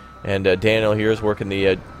on. And Daniel here is working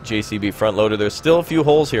the JCB front loader. There's still a few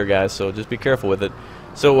holes here, guys, so just be careful with it.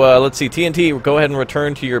 So let's see, TNT, go ahead and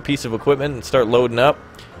return to your piece of equipment and start loading up.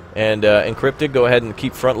 And Encrypted, go ahead and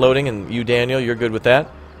keep front loading, and you, Daniel, you're good with that.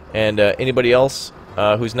 And anybody else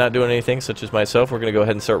who's not doing anything, such as myself, we're going to go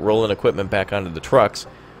ahead and start rolling equipment back onto the trucks.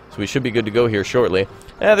 So we should be good to go here shortly.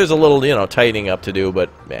 There's a little, you know, tightening up to do, but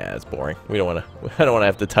it's boring. We don't want to. I don't want to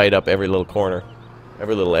have to tighten up every little corner,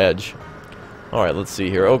 every little edge. All right, let's see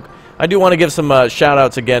here. Oh, I do want to give some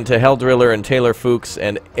shout-outs again to Hell Driller and Taylor Fuchs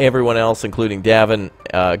and everyone else, including Davin,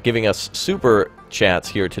 giving us super chats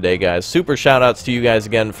here today, guys. Super shout-outs to you guys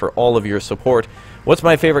again for all of your support. What's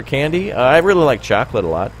my favorite candy? I really like chocolate a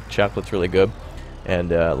lot. Chocolate's really good. And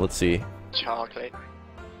let's see. Chocolate.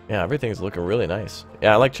 Yeah, everything's looking really nice.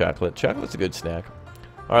 Yeah, I like chocolate. Chocolate's a good snack.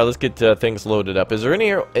 All right, let's get things loaded up. Is there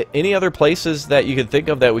any other places that you could think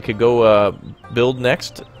of that we could go build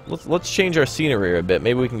next? Let's change our scenery a bit.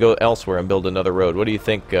 Maybe we can go elsewhere and build another road. What do you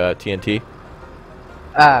think, TNT?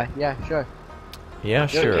 Yeah, sure. Yeah,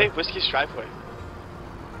 sure. Okay, Whiskey's driveway.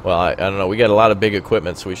 Well, I don't know. We got a lot of big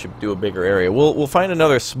equipment, so we should do a bigger area. We'll find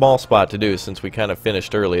another small spot to do since we kind of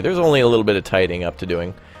finished early. There's only a little bit of tidying up to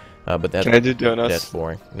doing, but that's Can I do donuts? That's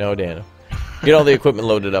boring. No, Daniel. Get all the equipment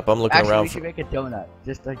loaded up. I'm looking Actually, around we for. should make a donut.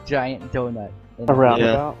 Just a giant donut. A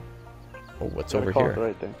roundabout. Oh, what's Gotta over call here? it the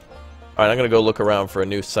right thing. All right, I'm gonna go look around for a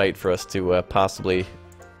new site for us to possibly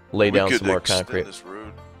lay down some more extend concrete. this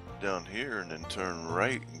road down here and then turn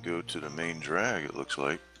right and go to the main drag. It looks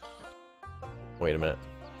like. Wait a minute.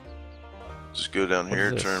 Just go down What here,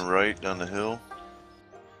 is this? turn right down the hill.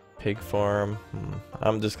 Pig farm.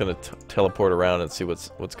 I'm just gonna teleport around and see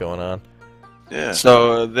what's going on. Yeah.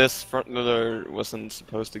 So this front loader wasn't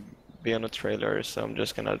supposed to be on a trailer, so I'm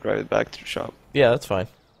just gonna drive it back to the shop. Yeah, that's fine.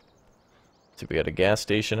 See, we got a gas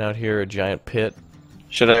station out here, a giant pit.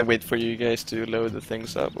 Should I wait for you guys to load the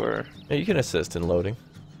things up, or? Yeah, you can assist in loading.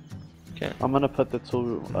 Okay. I'm gonna put the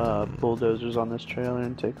two bulldozers on this trailer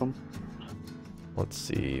and take them. Let's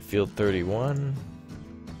see, field 31.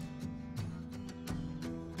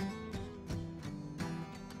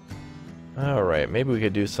 Alright, maybe we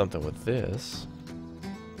could do something with this.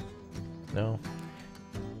 No.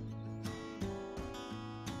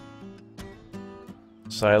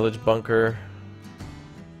 Silage bunker.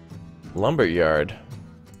 Lumber yard.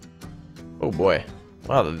 Oh boy.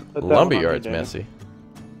 Wow, the Put that lumber one on yard's me, Danny. messy.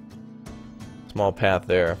 Small path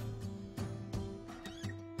there.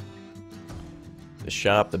 The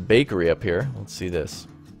shop, the bakery up here. Let's see this.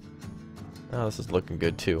 Oh, this is looking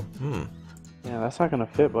good too. Yeah, that's not gonna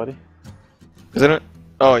fit, buddy. Isn't it?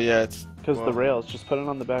 Oh yeah, it's. Because well, the rails. Just put it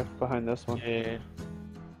on the back behind this one. Yeah.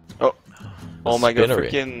 Oh. Oh my god,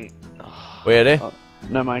 spinnery. freaking. Wait, eh?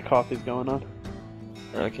 No, my coffee's going on.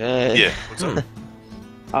 Okay. Yeah. What's up?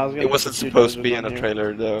 I was gonna It put wasn't the two supposed to be dozers in a here.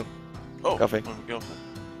 trailer though. Oh, Coffee. there we go.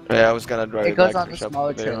 Yeah, I was gonna drive It it goes back on to the the shop smaller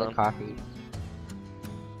later trailer on. coffee.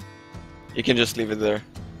 You can just leave it there.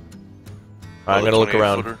 I'm Oh, gonna look 28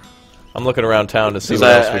 around. footer. I'm looking around town to see 'Cause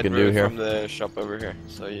what else we I can drove do here. from the shop over here,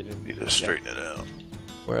 so you didn't Need to straighten it out.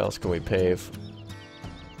 Where else can we pave?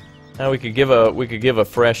 Now we could give a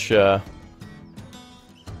fresh,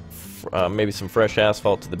 maybe some fresh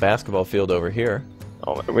asphalt to the basketball field over here.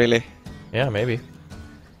 Oh, really? Yeah, maybe.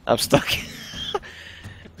 I'm stuck.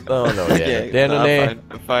 Oh no, Daniel. Okay, Daniel, no, nay.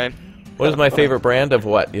 I'm fine. What is my Fine. favorite brand of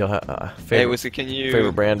what? You'll Hey, favorite, Wizzy, can you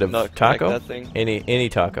favorite brand of not connect taco? that thing? Any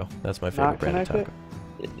taco. That's my favorite Not brand of connect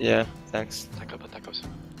taco. Yeah, thanks. Tacos.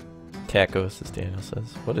 Tacos, as Daniel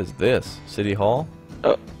says. What is this? City Hall?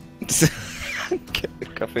 Oh. Get the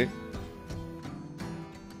coffee.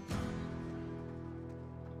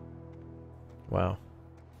 Wow.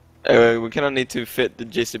 We kind of need to fit the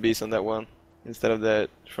JCBs on that one instead of the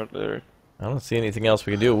front loader. I don't see anything else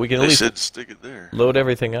we can do. We can at They least said stick it there. load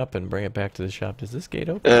everything up and bring it back to the shop. Does this gate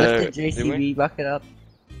open? Lift the do we? JCB bucket up.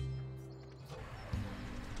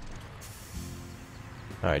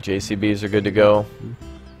 Alright, JCBs are good to go.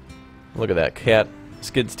 Look at that. Cat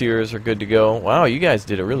skid steers are good to go. Wow, you guys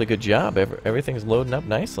did a really good job. Everything's loading up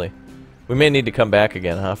nicely. We may need to come back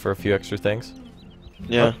again, huh, for a few extra things.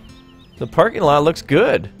 Yeah. The parking lot looks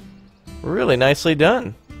good. Really nicely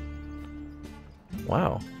done.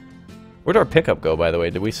 Wow. Where'd our pickup go, by the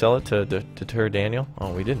way? Did we sell it to deter Daniel?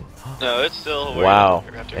 Oh, we didn't. No, it's still. where Wow.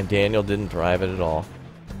 you have to- And Daniel didn't drive it at all.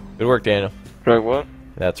 Good work, Daniel. Right, what?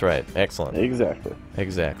 That's right. Excellent. Exactly.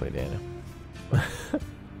 Exactly, Daniel.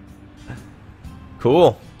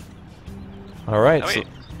 Cool. Alright, Oh, so wait.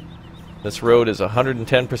 this road is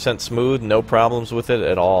 110% smooth, no problems with it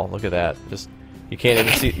at all. Look at that. Just you can't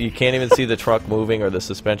even see the truck moving or the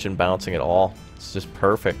suspension bouncing at all. It's just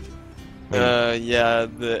perfect. I mean, Yeah,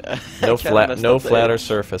 the no kinda messed no up the flatter edge.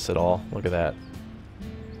 surface at all. Look at that.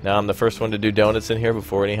 Now I'm the first one to do donuts in here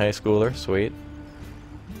before any high schooler. Sweet.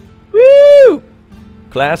 Woo!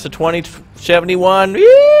 Class of 2071. Woo!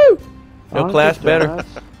 No Aren't class these better. donuts?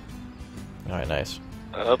 Alright, nice.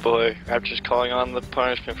 Oh boy, Raptor's calling on the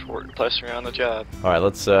punishment for replacing her on the job. Alright,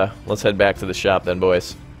 let's head back to the shop then,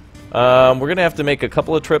 boys. We're gonna have to make a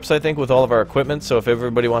couple of trips, I think, with all of our equipment, so if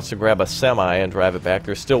everybody wants to grab a semi and drive it back,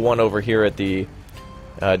 there's still one over here at the...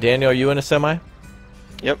 Daniel, are you in a semi?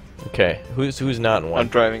 Yep, Okay, who's not in one? I'm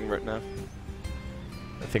driving right now.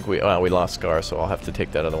 I think we lost Scar, so I'll have to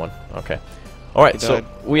take that other one. Okay. Alright, so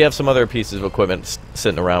we have some other pieces of equipment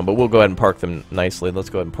sitting around, but we'll go ahead and park them nicely. Let's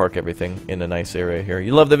go ahead and park everything in a nice area here.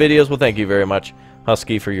 You love the videos? Well, thank you very much,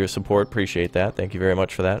 Husky, for your support. Appreciate that. Thank you very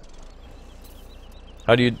much for that.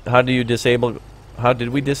 How do you disable... How did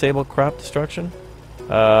we disable crop destruction?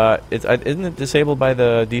 Isn't it disabled by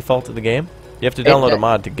the default of the game? You have to download a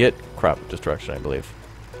mod to get crop destruction, I believe.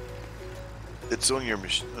 It's on your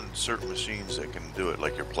on certain machines that can do it,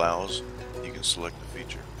 like your plows. You can select the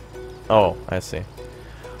feature. Oh, I see.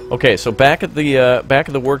 Okay, so back at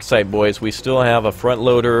the work site, boys, we still have a front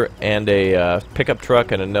loader and a pickup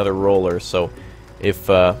truck and another roller. So, if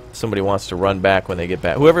somebody wants to run back when they get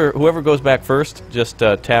back, whoever goes back first, just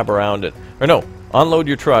tab around it, or no, unload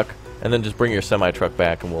your truck and then just bring your semi truck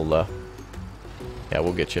back, and we'll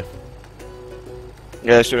get you.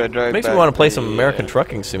 Yeah, should I drive? Makes me want to play some American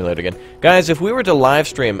Trucking Simulator again. Guys, if we were to live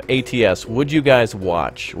stream ATS, would you guys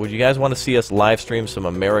watch? Would you guys want to see us live stream some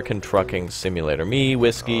American Trucking Simulator? Me,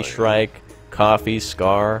 Whiskey, Shrike, Coffee,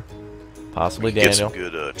 Scar, possibly Daniel. Get some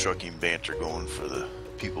good trucking banter going for the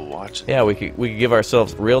people watching. Yeah, we could give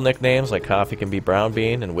ourselves real nicknames, like Coffee can be Brown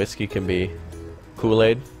Bean and Whiskey can be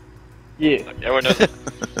Kool-Aid. Yeah. Everyone knows.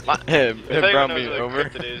 Brown Bean over.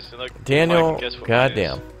 Daniel,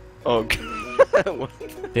 goddamn. Oh.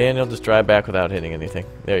 Daniel, just drive back without hitting anything.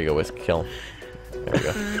 There you go, Whiskey. Kill him. There we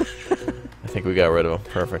go. I think we got rid of him.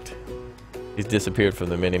 Perfect. He's disappeared from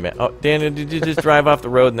the mini-map. Oh, Daniel, did you just drive off the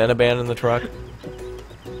road and then abandon the truck? Or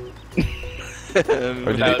did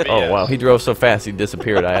he? Oh, wow. He drove so fast he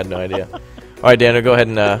disappeared. I had no idea. All right, Daniel, go ahead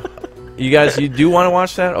and... you guys, you do want to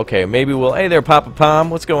watch that? Okay, maybe we'll... Hey there, Papa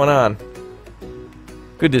Palm. What's going on?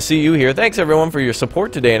 Good to see you here. Thanks, everyone, for your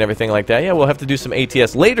support today and everything like that. Yeah, we'll have to do some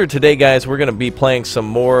ATS. Later today, guys, we're going to be playing some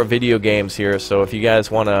more video games here. So if you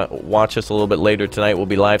guys want to watch us a little bit later tonight, we'll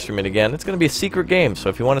be live streaming again. It's going to be a secret game. So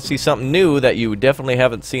if you want to see something new that you definitely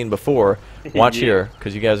haven't seen before, watch here,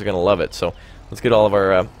 because you guys are going to love it. So let's get all of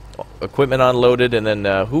our equipment unloaded, and then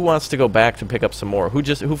who wants to go back to pick up some more?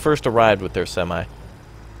 Who first arrived with their semi?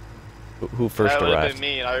 Who first arrived? That would have been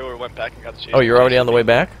me, and I went back and got the JCB. Oh, you're already on the way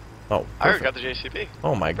back? Oh, I already got the JCB.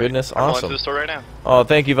 Oh my goodness, I'm awesome. going to the store right now. Oh,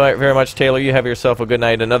 thank you very much, Taylor. You have yourself a good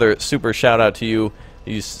night. Another super shout out to you.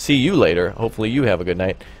 See you later. Hopefully you have a good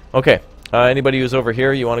night. Okay, anybody who's over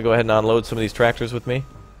here, you want to go ahead and unload some of these tractors with me?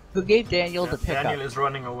 Who gave Daniel the pickup? Daniel is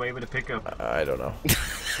running away with the pickup. I don't know.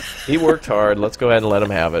 He worked hard. Let's go ahead and let him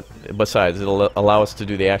have it. Besides, it'll allow us to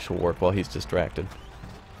do the actual work while he's distracted.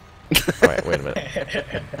 All right, wait a minute.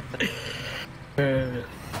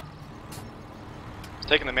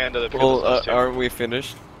 Taking the man to the Well, are we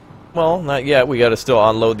finished? Well, not yet. We got to still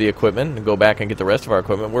unload the equipment and go back and get the rest of our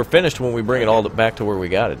equipment. We're finished when we bring it all back to where we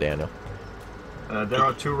got it, Daniel. There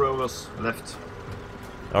are 2 rollers left.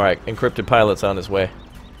 All right, encrypted pilot's on his way.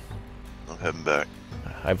 I'm heading back.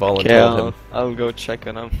 I volunteered him. I'll go check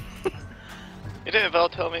on him. You didn't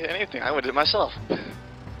tell me anything. I would do it myself. All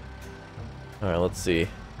right, let's see.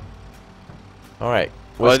 All right.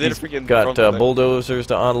 Well, I did Whiskey's got bulldozers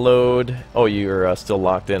to unload. Oh, you're still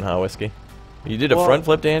locked in, huh, Whiskey? You did a front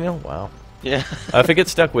flip, Daniel? Wow. Yeah. If it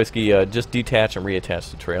gets stuck, Whiskey, just detach and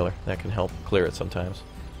reattach the trailer. That can help clear it sometimes.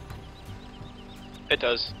 It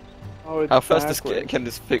does. Oh, how fast can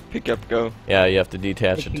this pickup go? Yeah, you have to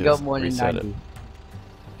detach it to go more than reset 90. it.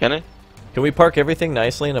 Can I? Can we park everything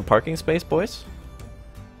nicely in a parking space, boys?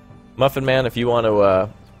 Muffin Man, if you want to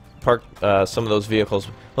park some of those vehicles,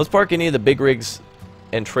 let's park any of the big rigs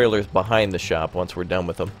and trailers behind the shop once we're done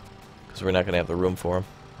with them, because we're not going to have the room for them.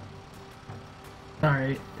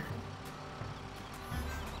 Alright.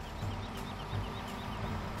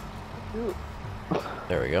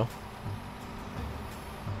 There we go.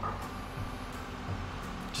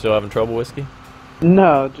 Still having trouble, Whiskey?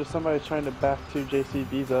 No, just somebody trying to back 2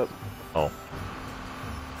 JCBs up. Oh.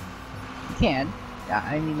 You can. Yeah,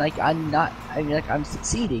 I mean, like, I'm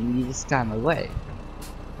succeeding. You just got in my way.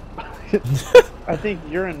 I think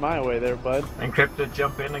you're in my way there, bud. Encrypted,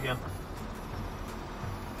 jump in again.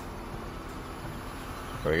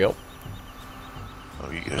 There we go.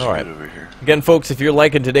 Oh, you guys All are right. good over here. Again, folks, if you're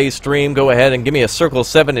liking today's stream, go ahead and give me a circle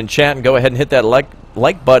 7 in chat and go ahead and hit that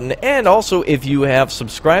like button. And also, if you have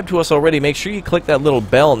subscribed to us already, make sure you click that little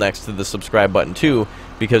bell next to the subscribe button too,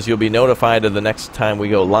 because you'll be notified of the next time we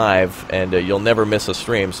go live, and you'll never miss a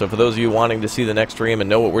stream. So for those of you wanting to see the next stream and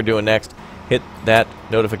know what we're doing next, hit that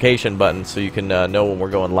notification button so you can know when we're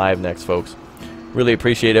going live next, folks. Really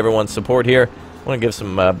appreciate everyone's support here. I want to give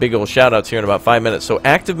some big old shout-outs here in about 5 minutes. So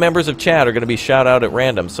active members of chat are going to be shout-out at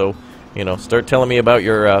random. So, you know, start telling me about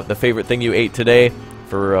your the favorite thing you ate today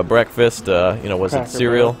for breakfast. You know, was it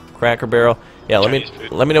cereal, Cracker Barrel? Yeah, Chinese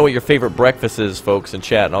food. let me know what your favorite breakfast is, folks, in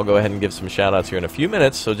chat, and I'll go ahead and give some shout-outs here in a few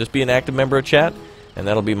minutes. So just be an active member of chat, and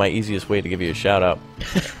that'll be my easiest way to give you a shout-out.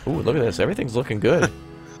 Ooh, look at this. Everything's looking good.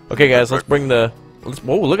 Okay, guys, let's bring the...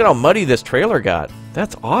 Whoa, look at how muddy this trailer got.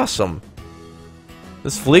 That's awesome.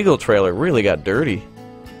 This Fleagle trailer really got dirty.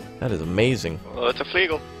 That is amazing. Well, it's a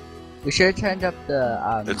Fleagle. We should have turned up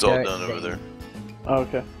the. It's all dirt done over thing. there. Oh,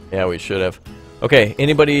 okay. Yeah, we should have. Okay,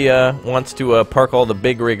 anybody wants to park all the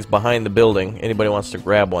big rigs behind the building? Anybody wants to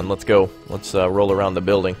grab one? Let's go. Let's roll around the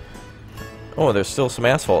building. Oh, there's still some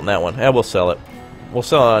asphalt in that one. Yeah, we'll sell it. We'll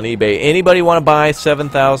sell it on eBay. Anybody want to buy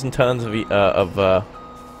 7,000 tons of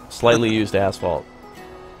slightly used asphalt?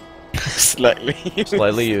 Slightly.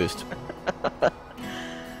 Slightly used.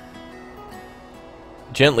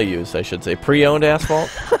 Gently used, I should say. Pre-owned asphalt?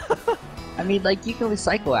 I mean, like, you can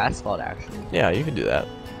recycle asphalt, actually. Yeah, you can do that.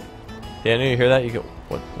 Daniel, you hear that? You go,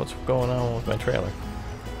 what's going on with my trailer?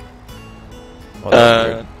 Oh,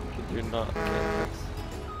 that's weird. You're not.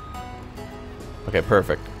 Okay,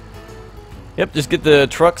 perfect. Yep, just get the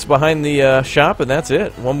trucks behind the shop, and that's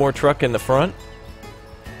it. One more truck in the front.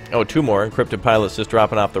 Oh, two more. Encrypted Pilot's just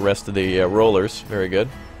dropping off the rest of the rollers. Very good.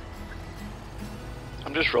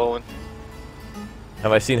 I'm just rolling.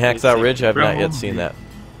 Have I seen Hacksaw Ridge? I have not yet seen that.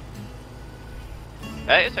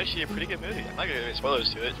 It's actually a pretty good movie. I'm not gonna give any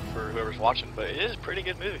spoilers to it for whoever's watching, but it is a pretty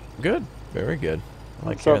good movie. Good. Very good. I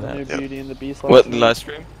like Saw hearing the new that. Beauty and the Beast. What, the night. live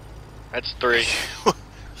stream? That's 3.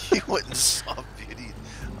 You went and saw Beauty.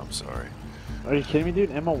 I'm sorry. Are you kidding me,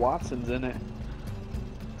 dude? Emma Watson's in it.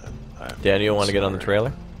 Daniel, want to get on the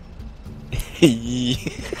trailer?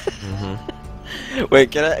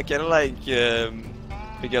 Wait, can I like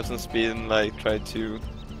pick up some speed and like try to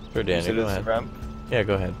Sure, Daniel, go ahead. ramp? Yeah,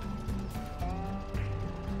 go ahead.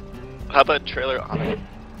 How about trailer on a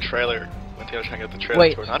trailer? When Taylor's trying to get the trailer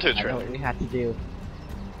Wait, towards onto a I know trailer. what we have to do.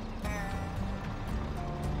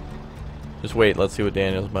 Just wait, let's see what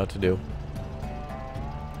Daniel's about to do.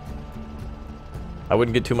 I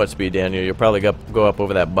wouldn't get too much speed, Daniel. You'll probably go up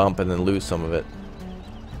over that bump and then lose some of it.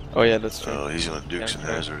 Oh yeah, that's true. Oh, he's gonna Dukes and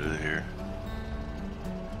Hazard it here.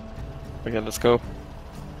 Okay, let's go.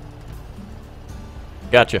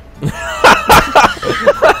 Gotcha.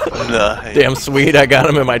 Nice. Damn sweet, I got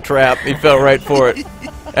him in my trap. He fell right for it.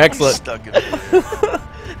 Excellent. Stuck in it.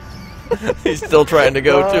 He's still trying to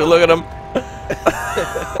go too. Look at him.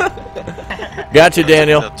 Gotcha,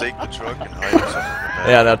 Daniel. Now take the truck and hide it somewhere.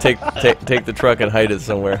 Yeah, now take the truck and hide it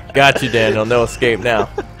somewhere. Got you, Daniel. No escape now.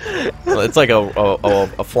 Well, it's like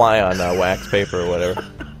a fly on wax paper or whatever.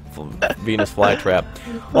 Venus flytrap.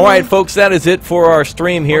 Alright, folks, that is it for our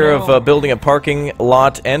stream here of building a parking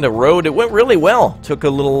lot and a road. It went really well. Took a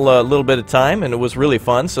little bit of time, and it was really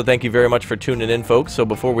fun, so thank you very much for tuning in, folks. So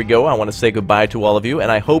before we go, I want to say goodbye to all of you,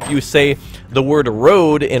 and I hope you say the word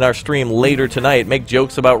road in our stream later tonight. Make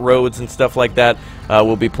jokes about roads and stuff like that.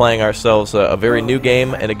 We'll be playing ourselves a very new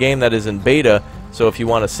game, and a game that is in beta. So if you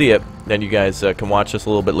want to see it, then you guys can watch us a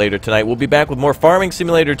little bit later tonight. We'll be back with more Farming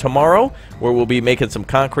Simulator tomorrow, where we'll be making some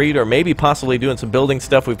concrete or maybe possibly doing some building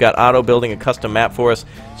stuff. We've got Otto building a custom map for us.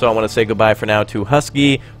 So I want to say goodbye for now to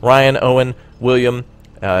Husky, Ryan, Owen, William,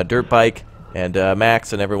 Dirtbike, and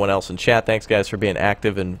Max, and everyone else in chat. Thanks, guys, for being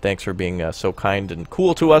active, and thanks for being so kind and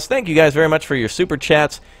cool to us. Thank you guys very much for your super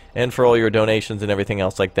chats and for all your donations and everything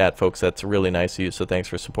else like that, folks. That's really nice of you, so thanks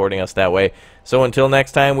for supporting us that way. So until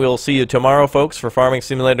next time, we'll see you tomorrow, folks, for Farming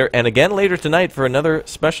Simulator, and again later tonight for another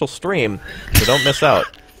special stream, so don't miss out.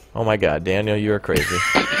 Oh my god, Daniel, you are crazy.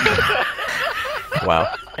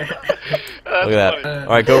 Wow. Look at that.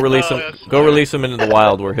 Alright, go release him. Go release him into the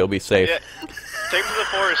wild where he'll be safe. Yeah. Take him to the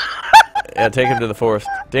forest. Yeah, take him to the forest.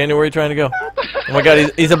 Daniel, where are you trying to go? Oh my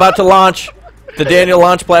god, he's about to launch. The Daniel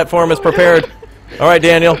launch platform is prepared. All right,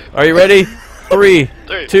 Daniel, are you ready? 3,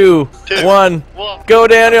 2, 1, go,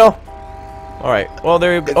 Daniel! All right. Well,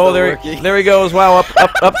 there he goes. Wow,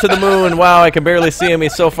 up to the moon. Wow, I can barely see him.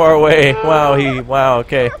 He's so far away. Wow, wow.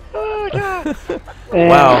 Okay.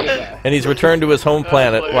 Wow, and he's returned to his home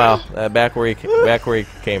planet. Wow, back where he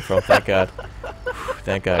came from. Thank God.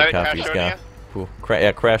 Thank God, Coffee's gone.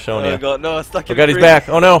 Yeah, crash on you. Oh god, no, I'm stuck in Oh god, he's back.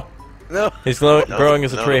 Oh no. No. He's growing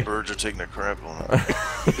as a tree. The birds are taking a crap on him.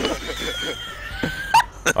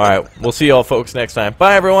 Alright, we'll see y'all folks next time.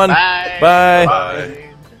 Bye, everyone. Bye. Bye.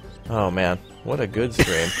 Bye. Oh, man. What a good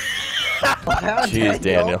stream. Jeez,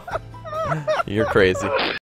 Daniel. You're crazy.